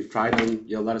 Steve. If you've tried them,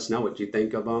 let us know what you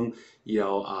think of them.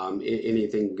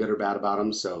 Anything good or bad about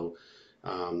them. So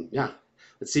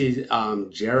let's see.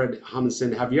 Jared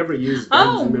Hummonson, have you ever used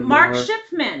Benjamin Mark Moore?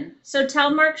 Shipman. So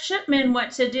tell Mark Shipman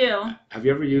what to do. Have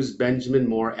you ever used Benjamin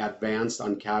Moore Advanced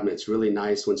on cabinets? Really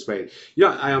nice when sprayed.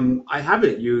 I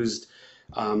haven't used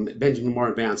Benjamin Moore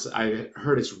Advanced. I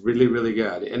heard it's really, really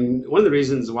good. And one of the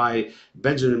reasons why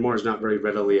Benjamin Moore is not very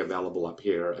readily available up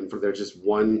here, and there's just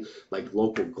one like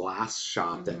local glass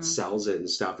shop that sells it and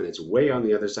stuff, and it's way on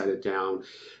the other side of town.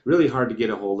 Really hard to get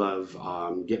a hold of,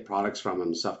 get products from them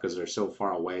and stuff because they're so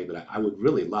far away. But I would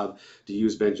really love to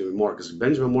use Benjamin Moore because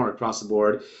Benjamin Moore across the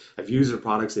board, I've used their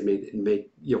products. They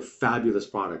make fabulous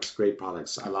products, great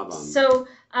products. I love them. So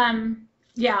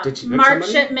Mark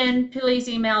Shipman, please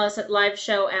email us at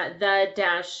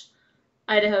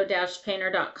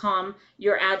liveshow@the-idaho-painter.com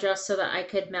your address so that I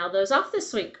could mail those off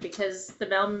this week because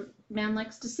the mailman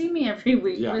likes to see me every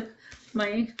week with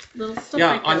my little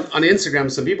stuff. On Instagram,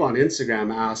 some people on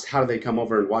Instagram asked how do they come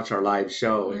over and watch our live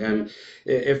show. And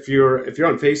if you're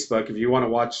on Facebook, if you want to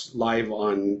watch live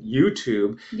on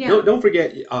YouTube, don't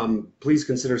forget, please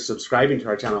consider subscribing to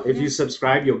our channel. If you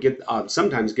subscribe, you'll get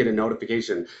sometimes get a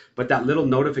notification. But that little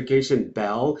notification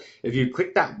bell, if you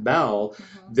click that bell,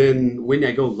 then when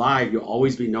I go live, you'll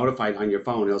always be notified on your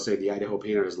phone. It'll say the Idaho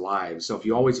Painter is live. So if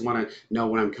you always want to know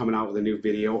when I'm coming out with a new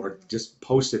video or just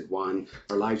posted one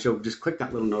or live show, just click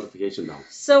that little notification bell.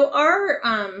 So our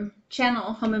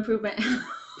channel, Home Improvement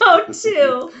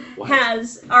How-To,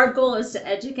 has, our goal is to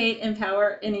educate,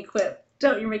 empower, and equip.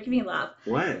 You're making me laugh.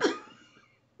 What?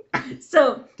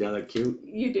 So. Yeah, they're cute.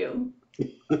 You do.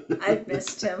 I've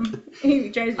missed him. He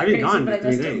drives me crazy, but I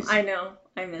missed him. I know.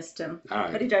 I missed him. All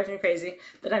right. But he drives me crazy,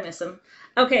 but I miss him.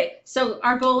 Okay, so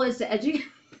our goal is to educate.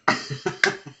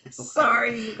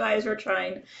 Sorry, you guys, we're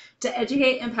trying to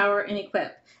educate, empower, and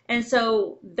equip. And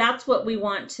so that's what we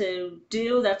want to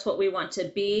do. That's what we want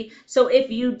to be. So if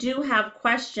you do have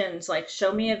questions, like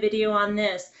show me a video on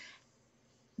this,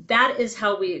 that is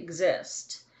how we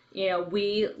exist. You know,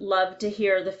 we love to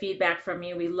hear the feedback from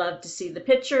you. We love to see the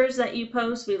pictures that you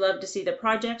post. We love to see the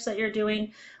projects that you're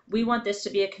doing. We want this to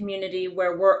be a community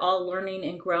where we're all learning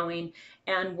and growing,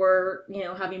 and we're, you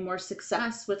know, having more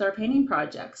success with our painting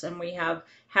projects, and we have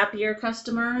happier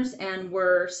customers, and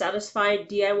we're satisfied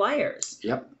DIYers.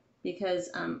 Yep. Because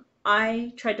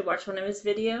I tried to watch one of his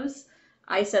videos.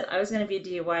 I said I was going to be a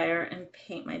DIYer and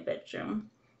paint my bedroom,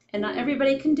 and not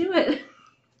everybody can do it.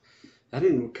 That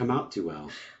didn't come out too well.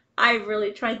 I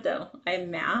really tried though. I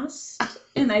masked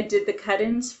and I did the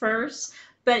cut-ins first.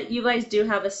 But you guys do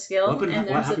have a skill. What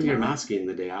happened to your masking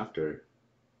the day after?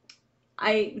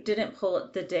 I didn't pull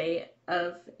it the day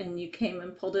of, and you came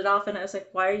and pulled it off, and I was like,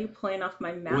 "Why are you pulling off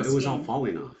my masking?" Well, it was all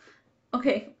falling off.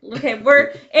 Okay.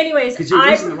 We're anyways. Because you're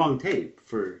using the wrong tape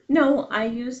for. No, I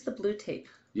used the blue tape.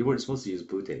 You weren't supposed to use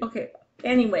blue tape. Okay.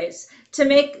 Anyways, to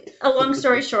make a long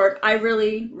story short, I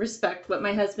really respect what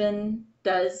my husband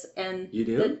does, and you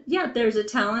do. There's a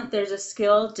talent, there's a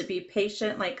skill to be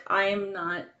patient. Like I'm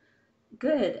not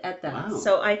good at that, wow.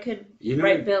 So I could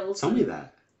write bills. Tell me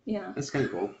that. Yeah, that's kind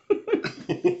of cool.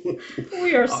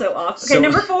 We are so off. Okay,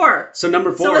 number 4. So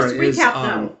number 4 let's recap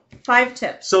though. 5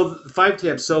 tips. So 5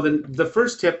 tips. So the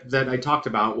first tip that I talked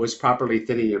about was properly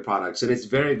thinning your products, and it's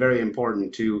very, very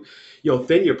important to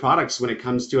thin your products when it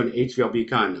comes to an HVLP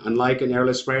gun. Unlike an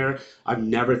airless sprayer, I've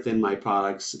never thinned my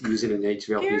products using an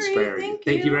HVLP Gary, sprayer.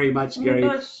 Thank you very much, Gary,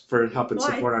 for helping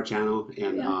Why? Support our channel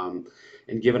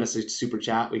and giving us a super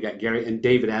chat. We got Gary and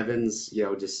David Evans,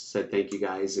 just said thank you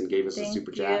guys and gave us a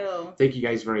super chat. Thank you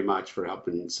guys very much for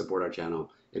helping support our channel.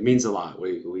 It means a lot.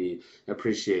 We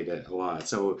appreciate it a lot.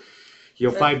 So,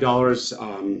 $5,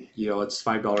 it's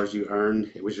 $5 you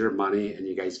earned. It was your money, and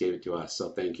you guys gave it to us. So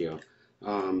thank you.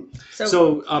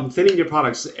 Thinning your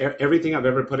products. Everything I've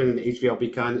ever put in an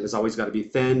HVLP gun has always got to be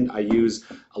thinned. I use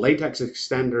latex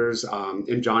extenders,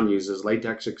 and John uses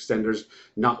latex extenders,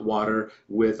 not water.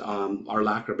 With our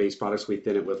lacquer-based products, we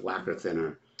thin it with lacquer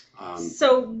thinner.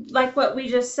 So like what we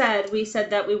just said, we said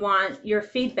that we want your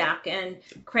feedback, and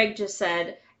Craig just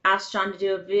said, ask John to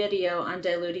do a video on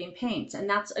diluting paints, and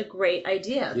that's a great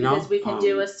idea because we can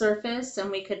do a surface,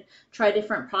 and we could try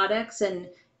different products and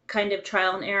kind of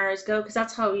trial and error as go, because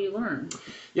that's how you learn.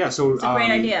 Yeah, so it's a great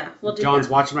idea. We'll do John's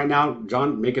that. watching right now.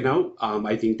 John, make a note.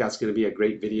 I think that's going to be a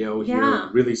great video here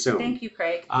really soon. Thank you,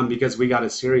 Craig. Because we got a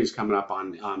series coming up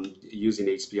on using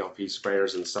HVLP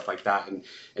sprayers and stuff like that,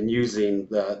 and using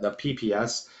the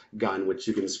PPS gun, which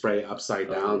you can spray upside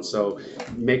down. So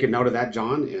make a note of that,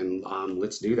 John, and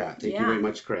let's do that. Thank you very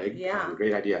much, Craig. Yeah.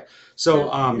 Great idea. So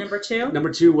number 2?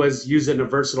 Number 2 was using a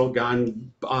versatile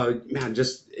gun. Man,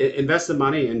 just invest the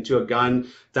money into a gun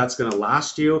that's going to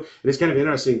last you. And it's kind of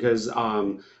interesting because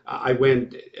I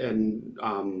went and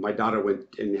my daughter went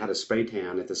and had a spray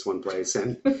tan at this one place,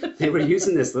 and they were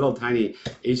using this little tiny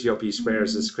HVLP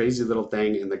sprayers, this crazy little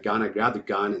thing, and the gun, I grabbed the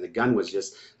gun, and the gun was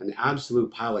just an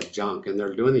absolute pile of junk, and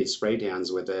they're doing these spray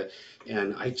tans with it,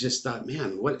 and I just thought,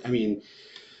 man,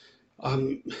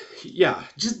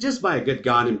 just buy a good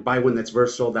gun and buy one that's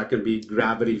versatile, that can be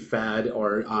gravity fed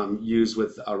or used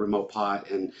with a remote pot,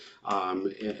 and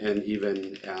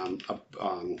even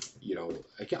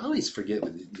I can always forget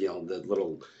the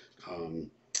little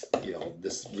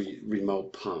this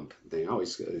remote pump thing. I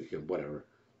always whatever.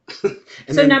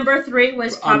 And so number 3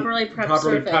 was properly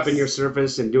prepping your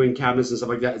surface and doing cabinets and stuff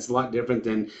like that. It's a lot different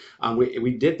than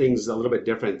we did things a little bit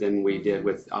different than we did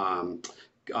with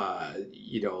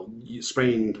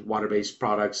spraying water-based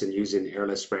products and using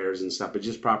airless sprayers and stuff, but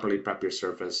just properly prep your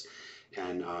surface.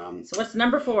 And so what's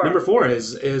number 4? Number 4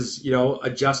 is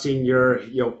adjusting your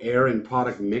air and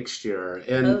product mixture.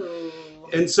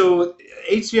 And so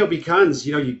HVLP guns,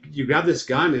 you grab this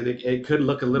gun, and it could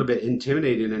look a little bit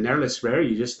intimidating. An airless sprayer,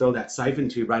 you just throw that siphon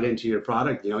tube right into your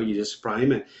product. You just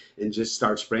prime it and just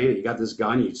start spraying it. You got this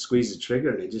gun, you squeeze the trigger,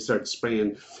 and it just starts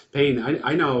spraying paint.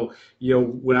 I know,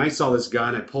 when I saw this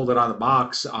gun, I pulled it out of the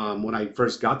box when I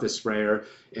first got this sprayer,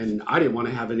 and I didn't want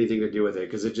to have anything to do with it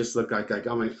because it just looked like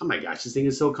oh my gosh, this thing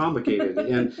is so complicated,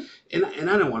 and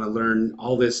I don't want to learn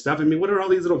all this stuff. I mean, what are all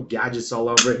these little gadgets all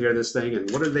over here, this thing, and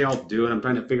what are they all doing? I'm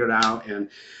trying to figure it out, and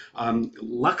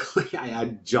luckily I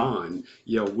had John,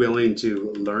 willing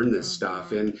to learn this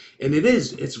stuff, and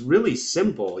it's really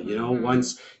simple,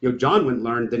 once, John went and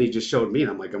learned, then he just showed me,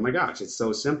 and I'm like, oh my gosh, it's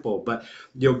so simple, but,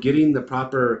 getting the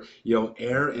proper,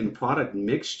 air and product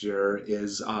mixture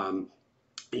is,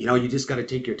 you just got to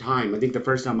take your time. I think the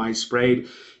first time I sprayed,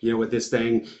 with this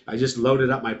thing, I just loaded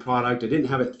up my product. I didn't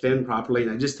have it thinned properly,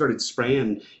 and I just started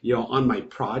spraying, on my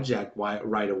project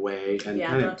right away, and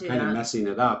kind of messing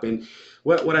it up. And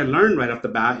what I learned right off the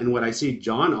bat, and what I see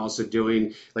John also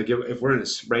doing, like if we're in a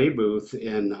spray booth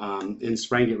and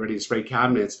spraying, get ready to spray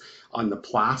cabinets on the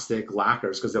plastic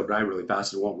lacquers, because they'll dry really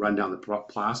fast and won't run down the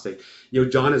plastic.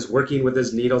 John is working with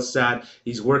his needle set.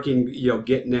 He's working,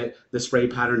 getting the spray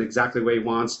pattern exactly the way he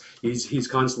wants. He's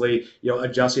constantly,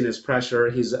 adjusting his pressure.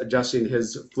 He's adjusting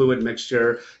his fluid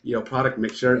mixture, product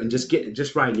mixture, and just getting it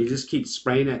just right. And you just keep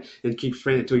spraying it and keep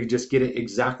spraying it until you just get it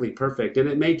exactly perfect. And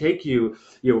it may take you,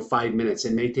 5 minutes.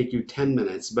 It may take you 10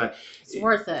 minutes, but it's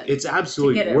worth it. It's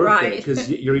absolutely worth it, because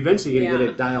you're eventually going to get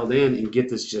it dialed in and get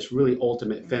this just really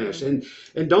ultimate finish. And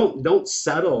don't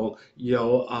settle,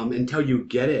 until you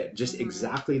get it just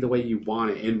exactly the way you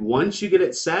want it. And once you get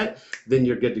it set, then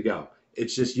you're good to go.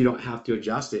 It's just you don't have to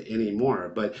adjust it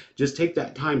anymore. But just take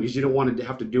that time, because you don't want to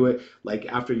have to do it like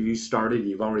after you started and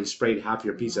you've already sprayed half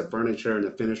your piece of furniture and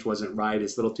the finish wasn't right.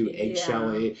 It's a little too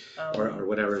eggshelly or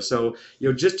whatever. So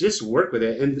just work with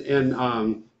it.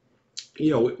 And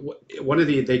one of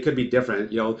they could be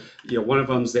different. One of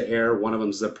them's the air, one of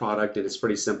them's the product, and it's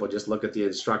pretty simple. Just look at the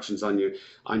instructions on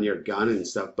your gun and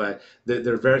stuff. But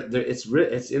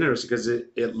it's interesting because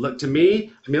it looked to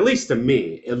me, I mean, at least to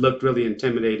me, it looked really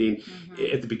intimidating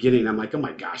at the beginning. I'm like, oh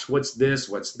my gosh, what's this?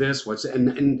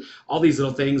 And all these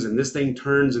little things, and this thing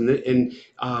turns, and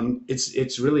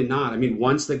it's really not. I mean,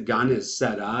 once the gun is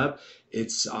set up,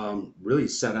 it's really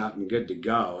set up and good to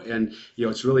go. And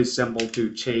it's really simple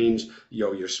to change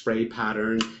your spray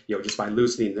pattern. Just by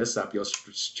loosening this up, you'll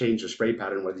change your spray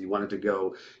pattern, whether you want it to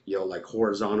go like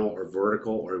horizontal or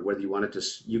vertical, or whether you want it to,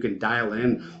 you can dial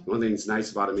in. One thing that's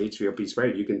nice about an HVLP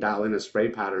spray, you can dial in a spray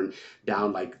pattern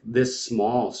down like this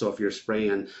small. So if you're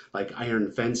spraying like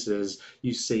iron fences,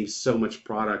 you save so much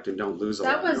product and don't lose a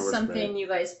lot. That was something you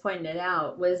guys pointed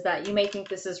out, was that you may think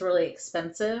this is really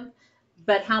expensive,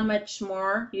 but how much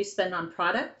more you spend on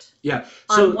product? Yeah.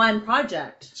 On one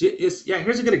project. Here's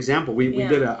a good example. We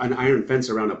did an iron fence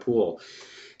around a pool.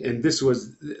 And this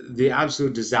was the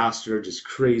absolute disaster, just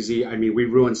crazy. I mean, we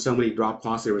ruined so many drop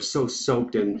cloths. They were so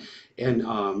soaked in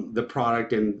the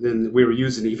product. And then we were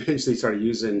eventually started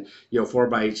using,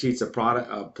 4x8 sheets of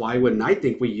plywood. And I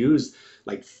think we used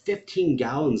like 15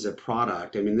 gallons of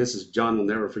product. I mean, John will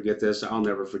never forget this. I'll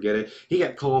never forget it. He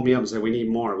kept calling me up and saying, we need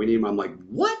more. I'm like,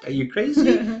 what? Are you crazy?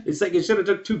 It's like, it should have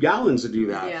took 2 gallons to do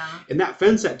that. Yeah. And that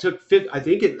fence that took,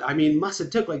 must have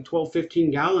took like 12, 15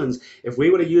 gallons. If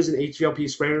we would have used an HVLP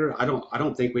sprayer, I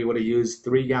don't think we would have used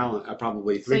 3 gallons,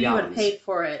 probably 3 gallons. So you would have paid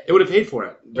for it. It would have paid for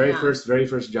it. Very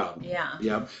first job. Yeah.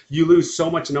 Yeah. You lose so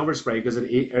much in overspray because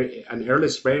an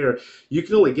airless sprayer, you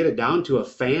can only get it down to a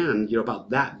fan,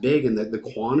 about that big, and the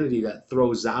quantity that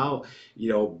throws out,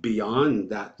 beyond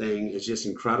that thing is just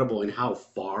incredible. And how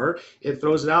far it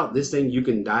throws it out. This thing, you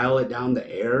can dial it down the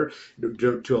air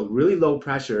to a really low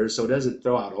pressure, so it doesn't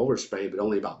throw out overspray, but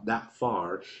only about that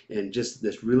far, and just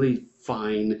this really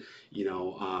fine,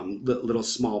 little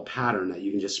small pattern that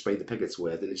you can just spray the pickets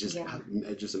with, and it's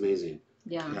just amazing.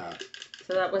 Yeah.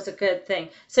 So that was a good thing.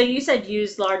 So you said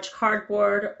use large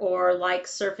cardboard or like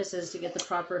surfaces to get the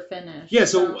proper finish. Yeah,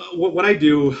 so what I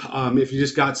do, if you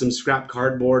just got some scrap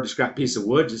cardboard, a scrap piece of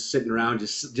wood just sitting around,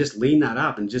 just lean that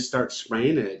up and just start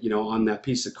spraying it, on that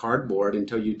piece of cardboard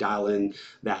until you dial in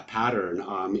that pattern.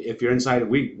 If you're inside,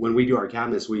 when we do our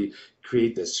cabinets, we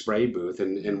create this spray booth,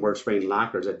 and we're spraying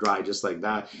lacquers that dry just like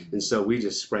that. And so we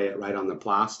just spray it right on the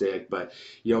plastic. But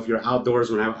if you're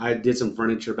outdoors, when I did some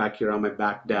furniture back here on my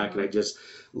back deck, and I just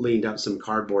leaned up some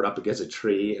cardboard up against a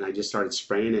tree, and I just started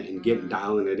spraying it and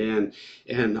dialing it in.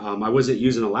 And I wasn't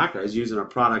using a lacquer. I was using a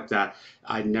product that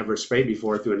I'd never sprayed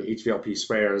before through an HVLP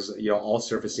sprayer, all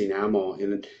surface enamel.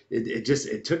 And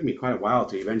it took me quite a while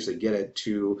to eventually get it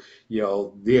to,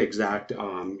 the exact,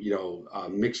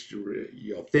 mixture,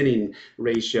 thinning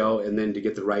ratio, and then to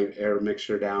get the right air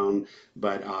mixture down.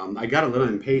 But I got a little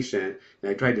impatient,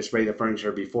 and I tried to spray the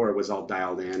furniture before it was all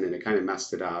dialed in, and it kind of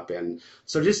messed it up. And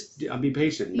so just be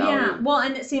patient. Yeah, well,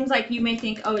 and it seems like you may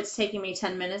think, oh, it's taking me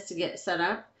 10 minutes to get set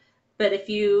up. But if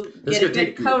you get a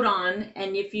good coat on,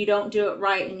 and if you don't do it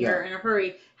right and you're in a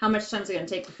hurry, how much time is it going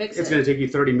to take to fix it? It's going to take you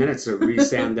 30 minutes to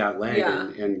re-sand that leg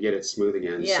and get it smooth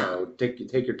again. Yeah. So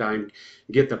take your time,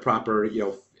 get the proper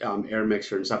air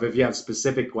mixture and stuff. If you have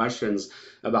specific questions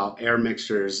about air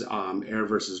mixtures, air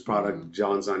versus product,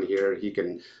 John's on here. He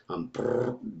can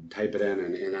type it in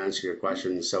and answer your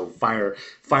questions. So fire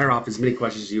off as many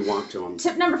questions as you want to him.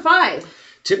 Tip number 5.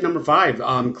 Tip number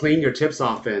 5, clean your tips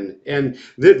often. And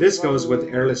this goes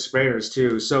with airless sprayers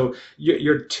too. So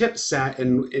your tip set,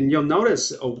 and you'll notice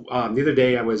the other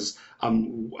day I was,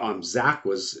 Zach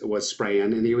was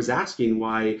spraying, and he was asking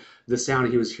why the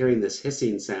sound, he was hearing this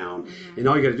hissing sound. And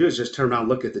all you got to do is just turn around,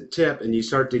 look at the tip, and you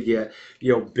start to get,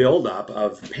 buildup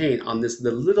of paint on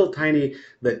the little tiny,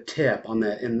 the tip on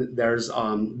and there's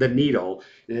the needle,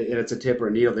 and it's a tip or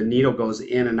a needle. The needle goes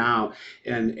in and out,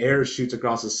 and air shoots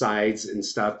across the sides and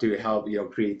stuff to help,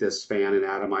 create this fan and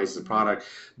atomize the product.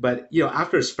 But,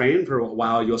 after spraying for a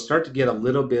while, you'll start to get a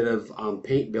little bit of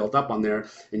paint built up on there,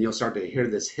 and you'll start to hear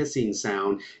this hissing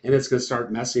sound, and it's going to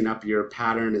start messing up your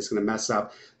pattern. It's going to mess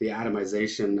up the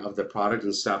atomization of the product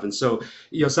and stuff. And so,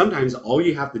 sometimes all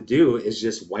you have to do is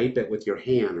just wipe it with your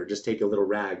hand, or just take a little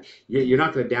rag. You're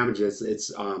not going to damage it.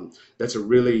 It's that's a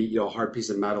really hard piece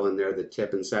of metal in there, the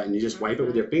tip and set, and you just wipe it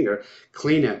with your finger,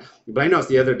 clean it. But I noticed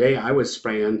the other day I was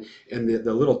spraying, and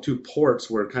the little 2 ports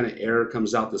where kind of air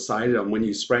comes out the side of them. When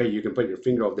you spray, you can put your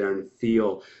finger over there and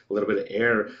feel a little bit of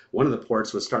air. One of the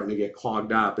ports was starting to get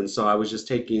clogged up, and so I was just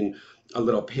taking a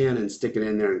little pin and sticking it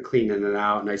in there and cleaning it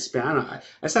out. And I sat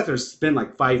there and spent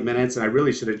like 5 minutes, and I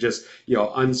really should have just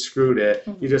unscrewed it.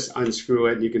 You just unscrew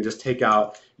it, and you can just take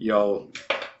out the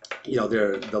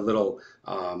little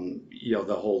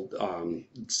the whole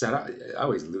set. I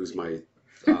always lose my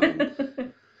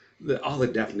all the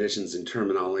definitions and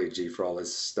terminology for all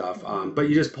this stuff. But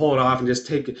you just pull it off and just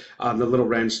take the little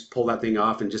wrench, pull that thing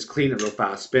off, and just clean it real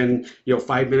fast. Spend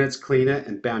 5 minutes, clean it,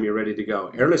 and bam, you're ready to go.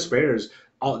 Airless sprayers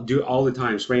do all the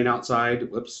time, spraying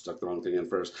outside. Whoops, stuck the wrong thing in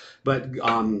first. But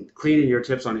cleaning your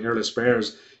tips on airless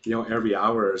sprayers, every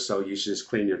hour or so, you should just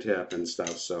clean your tip and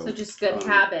stuff. So just good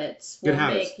habits will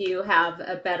make you have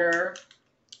a better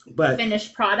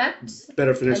finished product.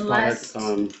 Better finished product.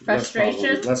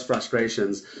 Less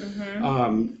frustrations.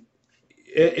 And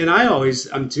I always,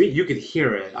 to me, you could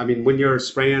hear it. I mean, when you're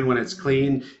spraying, when it's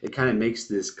clean, it kind of makes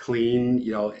this clean,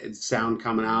 sound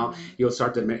coming out. You'll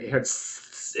start to hear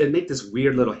it make this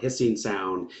weird little hissing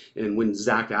sound. And when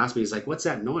Zach asked me, he's like, "What's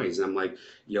that noise?" And I'm like,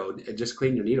 just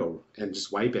clean your needle and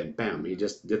just wipe it. Bam. He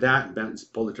just did that, and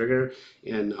pulled the trigger,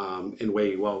 and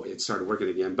it started working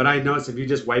again. But I noticed if you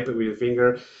just wipe it with your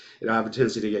finger, it'll have a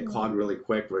tendency to get clogged really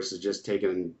quick versus just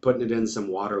putting it in some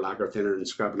water, lacquer thinner, and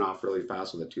scrubbing off really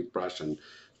fast with a toothbrush and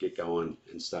get going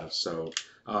and stuff. So,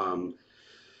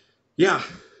 yeah.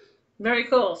 Very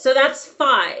cool. So that's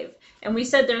 5. And we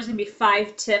said there's going to be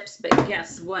 5 tips, but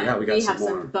guess what? Yeah, we have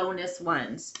some bonus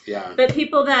ones. Yeah. But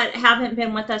people that haven't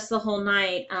been with us the whole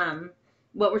night,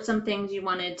 what were some things you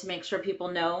wanted to make sure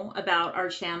people know about our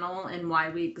channel and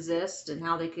why we exist and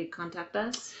how they could contact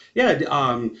us?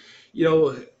 Yeah,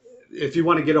 if you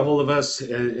want to get a hold of us,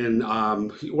 and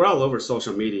we're all over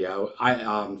social media.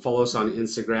 Follow us on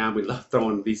Instagram. We love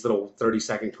throwing these little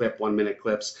 30-second 1-minute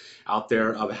clips out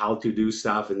there of how to do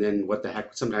stuff, and then what the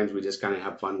heck. Sometimes we just kind of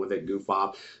have fun with it, goof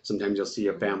off. Sometimes you'll see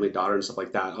a family, daughter, and stuff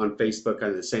like that. On Facebook,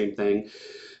 kind of the same thing.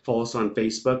 Follow us on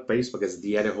Facebook. Facebook is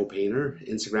the Idaho Painter.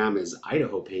 Instagram is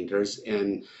Idaho Painters,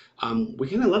 and we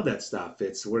kind of love that stuff.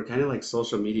 We're kind of like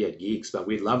social media geeks, but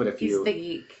we'd love it if He's the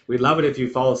geek. We'd love it if you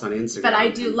follow us on Instagram. But I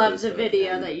do love the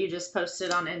video that you just posted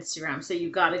on Instagram, so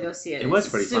you got to go see it. It was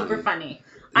pretty super funny.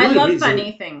 I love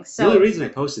funny things. So the only reason I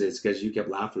posted it is because you kept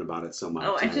laughing about it so much.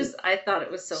 Oh, I thought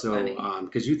it was so funny.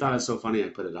 Because you thought it was so funny, I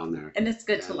put it on there. And it's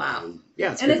good to laugh.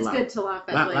 Yeah, it's good to laugh.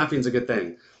 Laughing's a good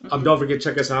thing. Don't forget,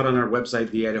 check us out on our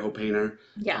website, the Idaho Painter.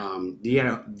 Yeah.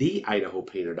 The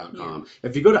IdahoPainter.com. Yeah.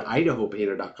 If you go to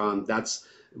IdahoPainter.com, that's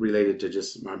related to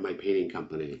just my painting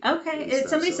company. Okay.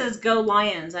 Somebody says go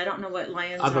Lions. I don't know what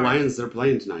Lions are. The Lions, they're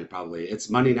playing tonight probably. It's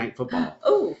Monday Night Football.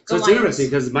 Oh, so it's interesting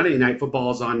because Monday Night Football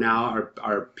is on now.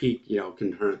 Our peak,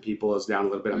 concurrent people is down a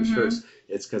little bit. I'm sure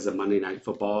it's because of Monday Night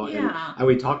Football. Yeah. And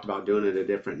we talked about doing it a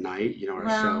different night, our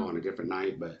show on a different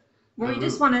night, but we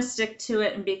just want to stick to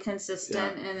it and be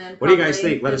consistent. Yeah. And then what do you guys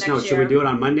think? Let us know. Should we do it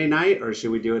on Monday night or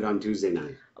should we do it on Tuesday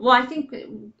night? Well, I think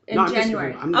in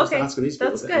January. I'm just asking these people.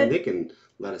 That's good. And they can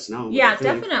let us know. Yeah,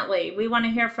 definitely. We want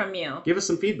to hear from you. Give us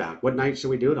some feedback. What night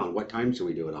should we do it on? What time should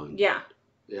we do it on? Yeah.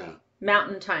 Yeah.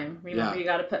 Mountain time. Remember, you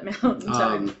got to put mountain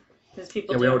time. Because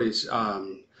people we already...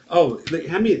 Oh,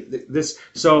 hand me this.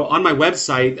 So on my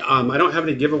website, I don't have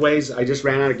any giveaways. I just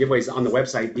ran out of giveaways on the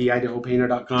website,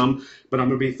 theidahopainter.com. But I'm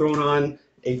going to be throwing on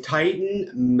a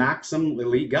Titan Maxim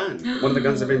Elite gun. One of the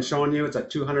guns I've been showing you. It's a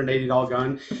 $280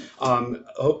 gun.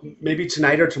 Maybe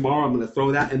tonight or tomorrow I'm going to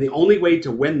throw that. And the only way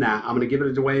to win that, I'm going to give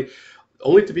it away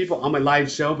only to people on my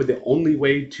live show, but the only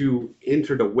way to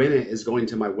enter to win it is going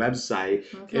to my website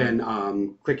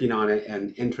and clicking on it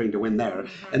and entering to win there.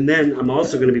 And then I'm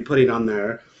also going to be putting on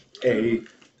there a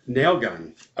nail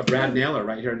gun, a brad nailer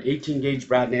right here, an 18 gauge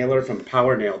brad nailer from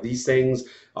Power Nail. These things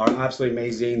are absolutely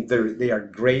amazing. They are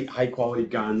great, high quality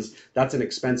guns. That's an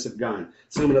expensive gun.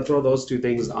 So I'm going to throw those two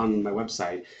things on my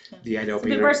website. The Idaho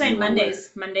Painter. People are saying Mondays.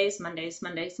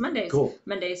 Cool.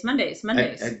 Mondays.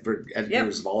 Edgar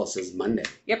Zavala says Monday.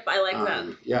 Yep, I like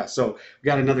that. Yeah, so we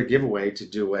got another giveaway to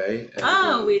do away.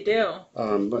 We do.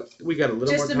 But we got a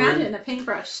little more time. Just imagine a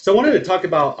paintbrush. So I wanted to talk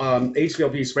about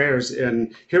HVLP sprayers,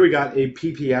 and here we got a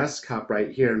PPS cup right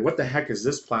here. And what the heck is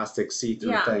this plastic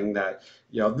see-through thing that,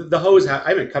 you know, the hose, I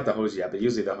haven't cut the hose yet, but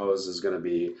usually the hose is going to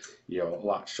be, you know, a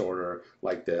lot shorter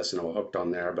like this, and hooked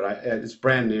on there. But it's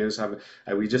brand new, so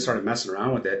we just started messing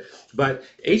around with it. But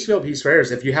HVLP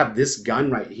sprayers, if you have this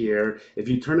gun right here, if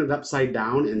you turn it upside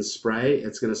down and spray,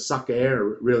 it's going to suck air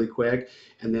really quick,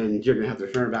 and then you're going to have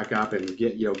to turn it back up and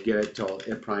get it till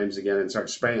it primes again and start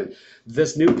spraying.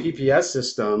 This new PPS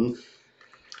system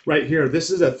right here,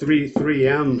 this is a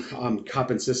 3M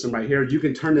cup and system right here. You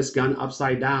can turn this gun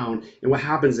upside down, and what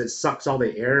happens, it sucks all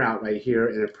the air out right here,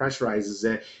 and it pressurizes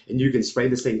it, and you can spray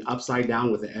this thing upside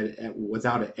down with it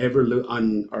without it ever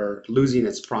losing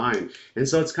its prime. And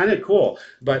so it's kind of cool.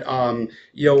 But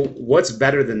you know, what's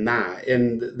better than that?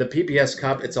 In the PPS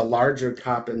cup, it's a larger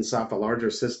cup and stuff, a larger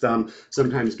system.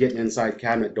 Sometimes getting inside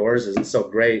cabinet doors isn't so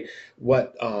great.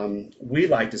 What we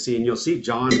like to see, and you'll see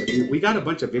John, we got a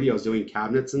bunch of videos doing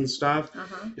cabinets and stuff,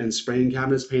 and spraying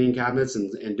cabinets, painting cabinets,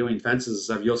 and doing fences and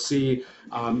stuff. You'll see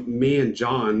me and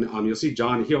John. You'll see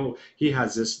John. He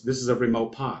has this is a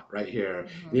remote pot right here,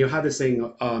 and he'll have this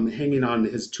thing hanging on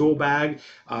his tool bag.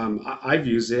 I've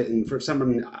used it, and for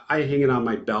someone, I hang it on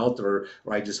my belt, or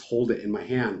I just hold it in my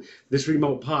hand. This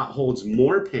remote pot holds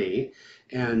more paint,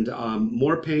 and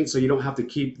more paint, so you don't have to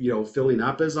keep, you know, filling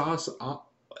up as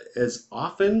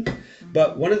often.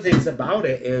 But one of the things about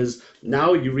it is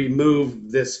now you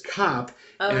remove this cup.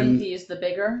 And you use the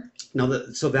bigger?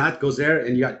 No, so that goes there,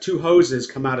 and you got two hoses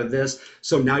come out of this.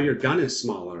 So now your gun is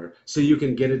smaller, so you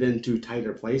can get it into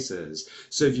tighter places.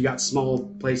 So if you got small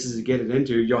places to get it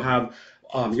into, you'll have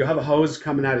a hose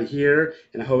coming out of here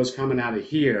and a hose coming out of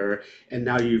here, and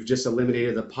now you've just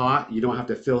eliminated the pot. You don't have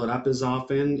to fill it up as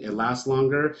often. It lasts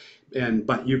longer,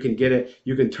 but you can get it.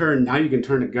 You can turn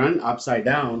the gun upside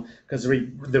down, because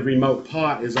the remote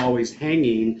pot is always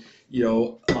hanging, you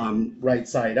know, right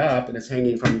side up, and it's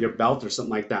hanging from your belt or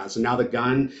something like that. So now the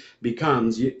gun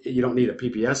becomes, you don't need a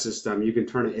PPS system. You can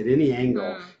turn it at any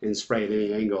angle and spray at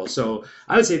any angle. So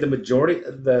I would say the majority,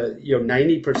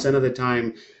 90% of the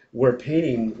time, we're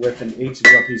painting with an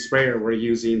HVLP sprayer, we're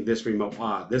using this remote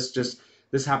pot.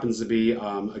 This happens to be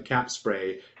a cap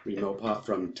spray remote pot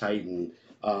from Titan.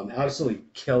 Absolutely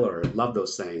killer. Love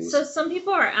those things. So some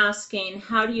people are asking,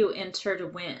 how do you enter to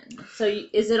win? So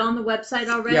is it on the website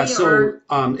already? Yeah, so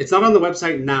it's not on the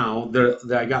website now.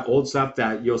 I got old stuff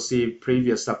that you'll see,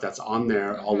 previous stuff that's on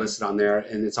there, all listed on there,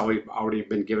 and it's already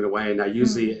been given away. And I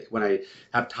usually, when I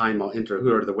have time, I'll enter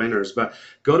who are the winners. But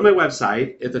go to my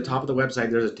website. At the top of the website,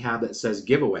 there's a tab that says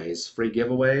giveaways, free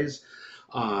giveaways.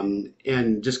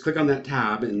 And just click on that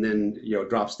tab, and then, you know, it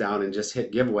drops down, and just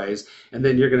hit giveaways, and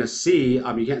then you're going to see,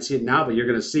 you can't see it now, but you're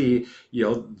going to see, you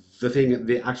know,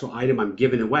 the actual item I'm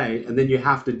giving away. And then you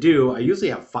have to I usually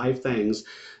have 5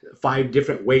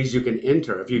 different ways you can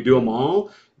enter. If you do them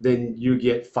all, then you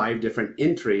get 5 different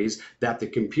entries that a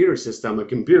computer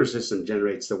system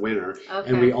generates the winner. Okay.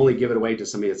 And we only give it away to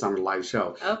somebody that's on a live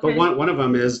show. Okay. But one of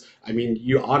them is,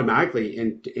 you automatically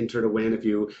enter to win if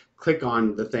you click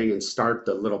on the thing and start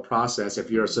the little process. If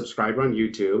you're a subscriber on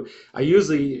YouTube, I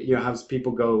usually, you know, have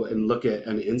people go and look at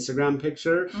an Instagram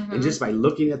picture, and just by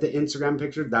looking at the Instagram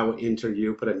picture, that will enter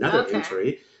you, put another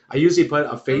entry. I usually put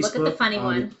a Facebook. Look at the funny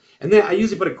one. And then I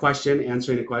usually put a question,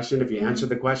 answering a question. If you answer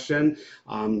the question,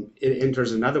 it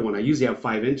enters another one. I usually have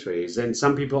 5 entries. And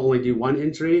some people only do 1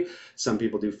 entry, some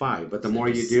people do 5. But the more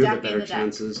you do, the better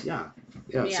chances. Yeah.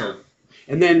 So,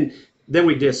 and then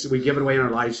we give it away on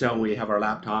our live show, and we have our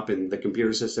laptop, and the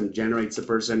computer system generates the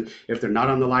person. If they're not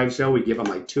on the live show, we give them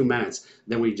like 2 minutes.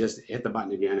 Then we just hit the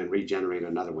button again and regenerate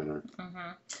another winner.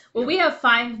 Well, we have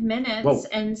 5 minutes,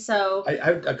 and so I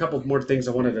have a couple more things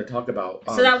I wanted to talk about.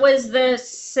 So that was the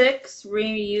 6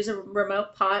 reuse a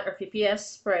remote pot or PPS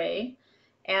spray,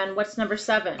 And what's number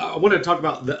 7? I want to talk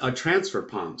about a transfer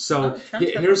pump. So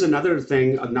transfer here's pump. another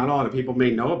thing not a lot of people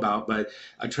may know about, but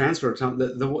a transfer pump,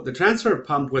 the transfer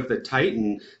pump with the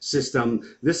Titan system,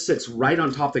 this sits right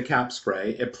on top of the cap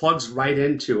spray. It plugs right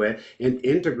into it and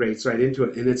integrates right into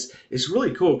it. And it's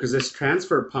really cool because this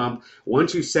transfer pump,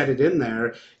 once you set it in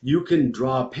there, you can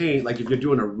draw paint. Like if you're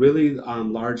doing a really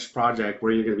large project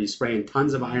where you're going to be spraying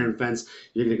tons of iron fence,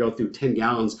 you're going to go through 10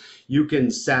 gallons, you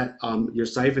can set your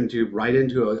siphon tube right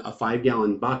into a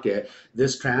 5-gallon bucket.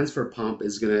 This transfer pump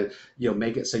is going to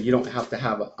make it so you don't have to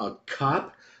have a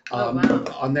cup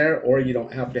on there, or you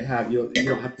don't have to have you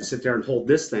don't have to sit there and hold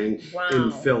this thing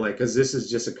and fill it, because this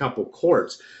is just a couple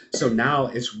quarts. So now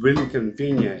it's really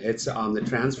convenient. It's the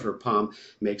transfer pump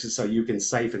makes it so you can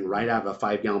siphon right out of a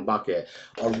 5-gallon bucket.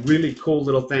 A really cool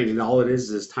little thing, and all it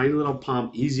is this tiny little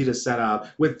pump, easy to set up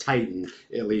with Titan.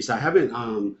 At least I haven't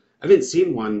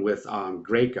seen one with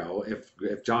Graco.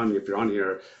 If John, if you're on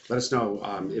here, let us know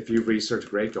if you've researched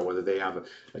Graco, whether they have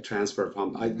a transfer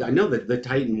pump. I know that the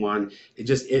Titan one,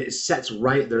 it sets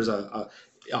right. There's the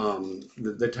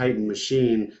Titan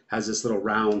machine has this little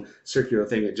round circular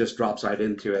thing. It just drops right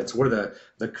into it. It's where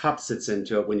the cup sits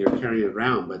into it when you're carrying it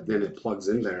around, but then it plugs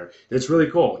in there. And it's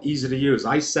really cool, easy to use.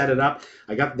 I set it up.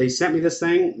 They sent me this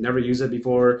thing, never used it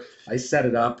before. I set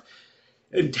it up.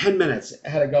 In 10 minutes, I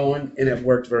had it going, and it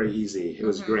worked very easy. It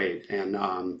was great,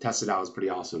 and tested out. It was pretty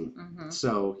awesome.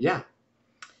 So, yeah.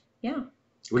 Yeah.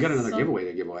 We got another giveaway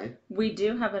to give away. We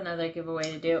do have another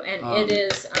giveaway to do, and it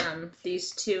is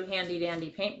these 2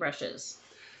 handy-dandy paintbrushes.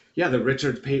 Yeah, the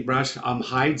Richard paintbrush.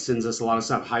 Hyde sends us a lot of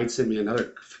stuff. Hyde sent me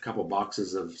another couple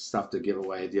boxes of stuff to give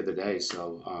away the other day,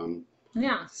 so...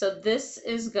 yeah, so this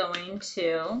is going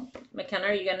to... McKenna,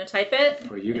 are you going to type it?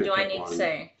 Or you do I need to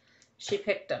say? She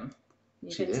picked them. You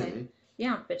she can did. say.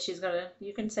 Yeah, but she's got to,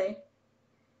 you can say.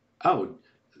 Oh,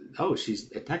 she's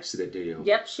texted it to you.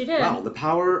 Yep, she did. Wow, the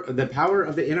power of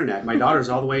the internet. My daughter's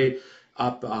all the way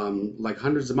up, like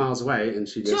hundreds of miles away, and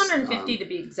she just 250 to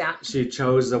be exact. She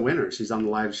chose the winner. She's on the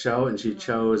live show, and she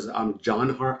chose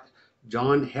John Harrell.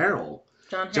 John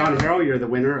Harrell, you're the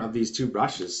winner of these 2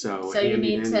 brushes. So you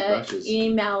need to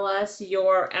email us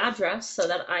your address so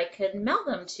that I can mail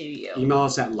them to you. Email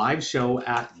us at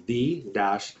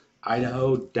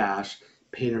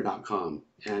the-idaho-painter.com,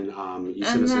 and you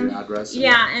send us your address.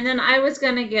 And then I was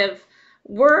going to give,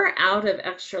 we're out of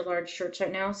extra large shirts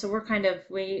right now, so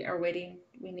we are waiting.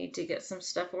 We need to get some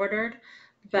stuff ordered,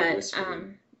 but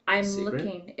I'm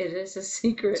looking. It is a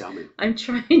secret. Tell me. I'm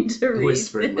trying to read.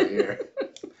 Whisper in my ear.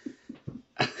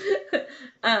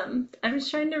 I was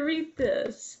trying to read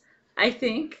this. I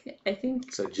think.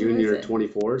 So Junior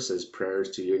 24 says prayers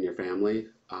to you and your family,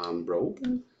 bro.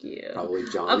 Thank you. Probably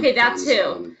John. Okay, that's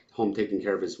John's, who. Home taking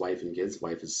care of his wife and kids.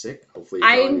 Wife is sick. Hopefully,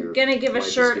 I'm gonna give a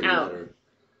shirt out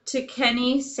to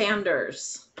Kenny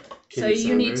Sanders.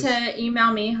 You need to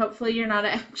email me. Hopefully, you're not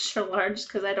an extra large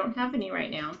because I don't have any right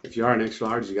now. If you are an extra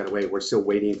large, you gotta wait. We're still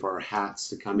waiting for our hats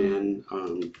to come in.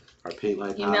 Our paint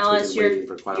life hats. Email us your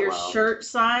shirt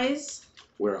size.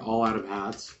 We're all out of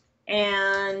hats.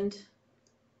 And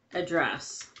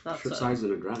address. Shirt size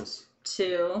and address.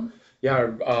 Yeah,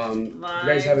 you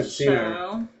guys haven't seen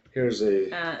it. Here's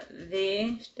a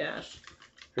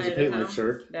Here's a paint life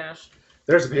shirt.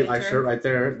 There's a paint life shirt right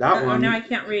there. That one. Oh, no, I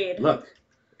can't read. Look,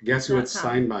 guess who it's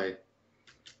signed by?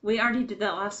 We already did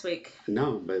that last week.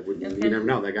 No, but you never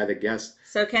know. That guy that guessed.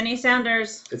 So Kenny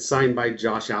Sanders. It's signed by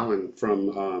Josh Allen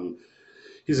from.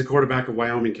 He's a quarterback of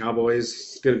Wyoming Cowboys.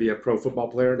 He's going to be a pro football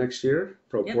player next year,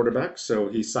 quarterback. So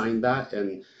he signed that,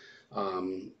 and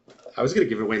I was going to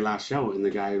give it away last show, and the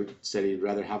guy said he'd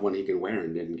rather have one he can wear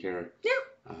and didn't care.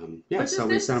 Yeah. So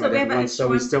we sent him one. So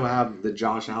we still have the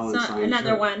Josh Allen signed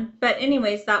another shirt. one. But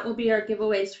anyways, that will be our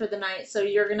giveaways for the night. So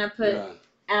you're going to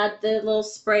add the little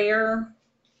sprayer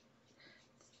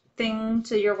thing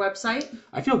to your website.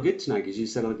 I feel good tonight because you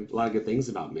said a lot of good things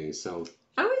about me. So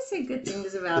I always say good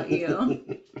things about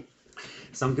you.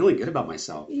 So I'm feeling good about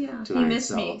myself. Yeah, tonight, you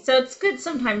missed me. So it's good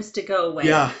sometimes to go away.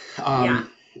 Yeah.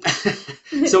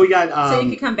 So we got. So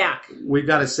you can come back. We've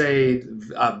got to say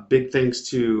big thanks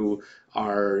to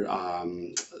our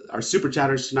super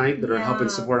chatters tonight that are helping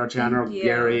support our channel.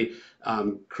 Gary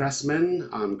Cressman,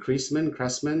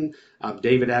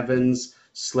 David Evans,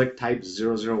 Slick Type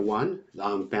 001,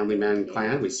 Family Man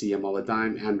Clan. We see him all the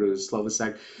time. Andrew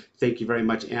Slovacek. Thank you very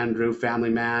much, Andrew,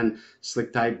 Family Man,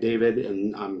 Slick Type, David,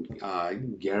 and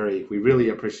Gary. We really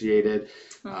appreciate it.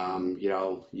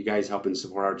 You guys helping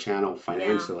support our channel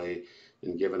financially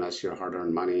and giving us your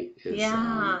hard-earned money.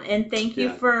 And thank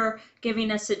you for giving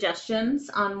us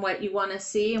suggestions on what you want to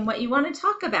see and what you want to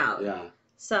talk about. Yeah.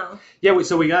 So yeah,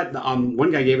 so we got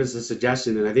one guy gave us a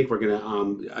suggestion, and I think we're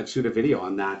gonna shoot a video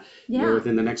on that here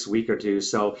within the next week or two.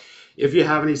 So if you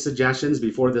have any suggestions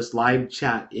before this live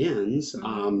chat ends,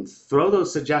 throw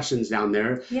those suggestions down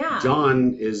there. Yeah.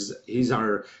 John he's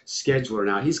our scheduler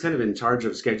now. He's kind of in charge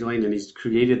of scheduling, and he's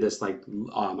created this like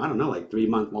I don't know, like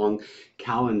 3-month long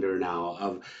calendar now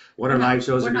of what our live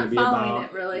shows are going to be about.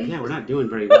 It, really. Yeah, we're not doing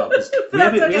very well because we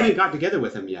haven't got together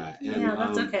with him yet. And, yeah,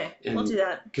 that's okay. We'll do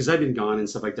that because I've been gone and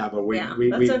stuff like that. But we got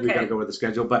to go with the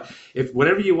schedule. But if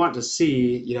whatever you want to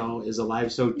see, is a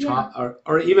live show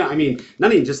or even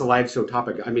not even just a live show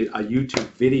topic. I mean, a YouTube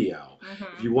video.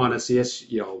 If you want to see us,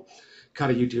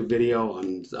 cut a YouTube video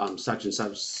on such and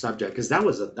such subject, because that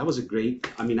was a great.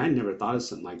 I mean, I never thought of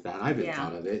something like that. I haven't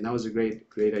thought of it, and that was a great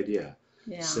idea.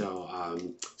 Yeah. So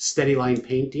Steady Line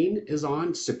Painting is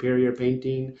on, Superior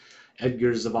Painting,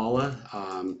 Edgar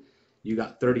Zavala. You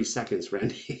got 30 seconds,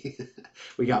 Randy.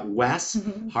 We got Wes,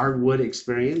 Hardwood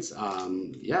Experience.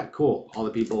 Yeah, cool. All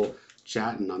the people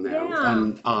chatting on there. Yeah.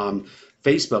 And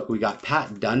Facebook, we got Pat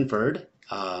Dunford.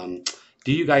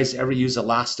 Do you guys ever use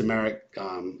elastomeric?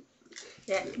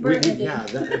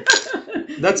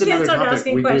 That's another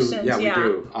topic. We do. Yeah, we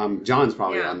do. John's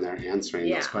probably on there answering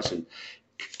this question.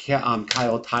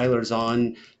 Kyle Tyler's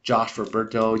on, Josh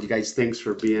Roberto. You guys, thanks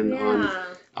for being on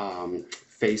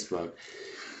Facebook.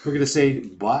 We're going to say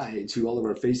bye to all of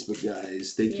our Facebook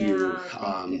guys. Thank you.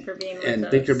 Thank you for being with and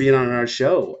us. thank you for being on our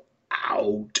show.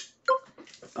 Out.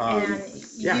 And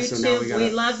YouTube, we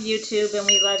love YouTube, and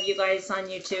we love you guys on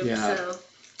YouTube. Yeah. So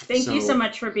thank you so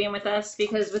much for being with us,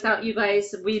 because without you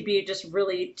guys, we'd be just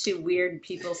really two weird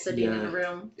people sitting in a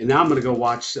room. And now I'm going to go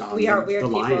watch we are weird the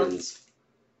people. Lions.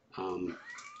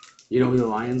 You know who the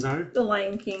Lions are? The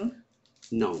Lion King.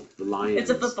 No, the Lions. It's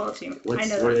a football team. I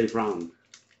know where are they from?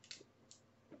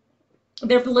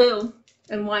 They're blue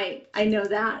and white. I know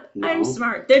that. No. I'm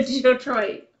smart. They're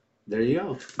Detroit. There you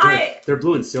go. They're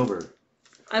blue and silver.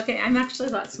 Okay, I'm actually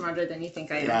a lot smarter than you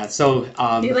think I am. Yeah, so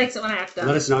he likes it when I act up.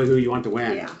 Let us know who you want to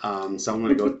win. Yeah. So I'm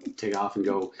gonna go take off and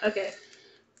go. Okay.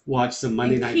 Watch some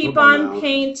Monday Night Football. Keep on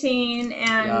painting,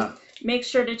 and make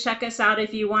sure to check us out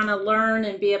if you want to learn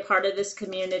and be a part of this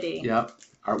community. Yep.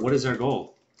 What is our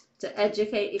goal? To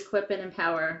educate, equip, and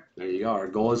empower. There you go. Our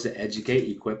goal is to educate,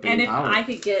 equip, and empower. And if I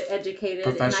could get educated,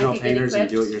 professional and I could painters get and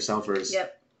do-it-yourselfers.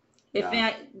 Yep.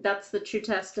 That's the true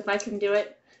test. If I can do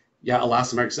it. Yeah,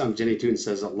 Elastomeric. Jenny Toon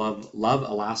says, love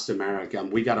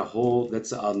Elastomeric. We got a whole.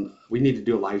 We need to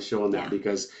do a live show on that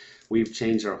because we've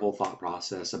changed our whole thought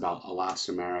process about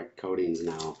elastomeric coatings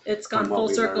now. It's gone full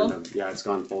circle. It's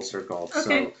gone full circle.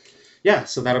 Okay.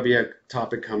 So that'll be a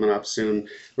topic coming up soon.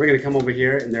 We're gonna come over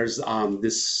here, and there's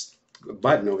this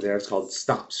button over there. It's called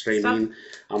Stop Streaming.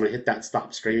 I'm gonna hit that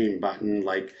Stop Streaming button,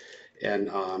 and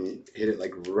hit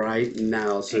it right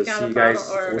now. So see you guys.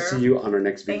 We'll see you on our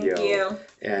next video. Thank you.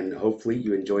 And hopefully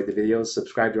you enjoyed the video.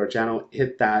 Subscribe to our channel.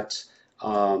 Hit that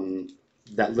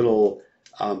that little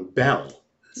bell.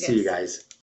 See you guys.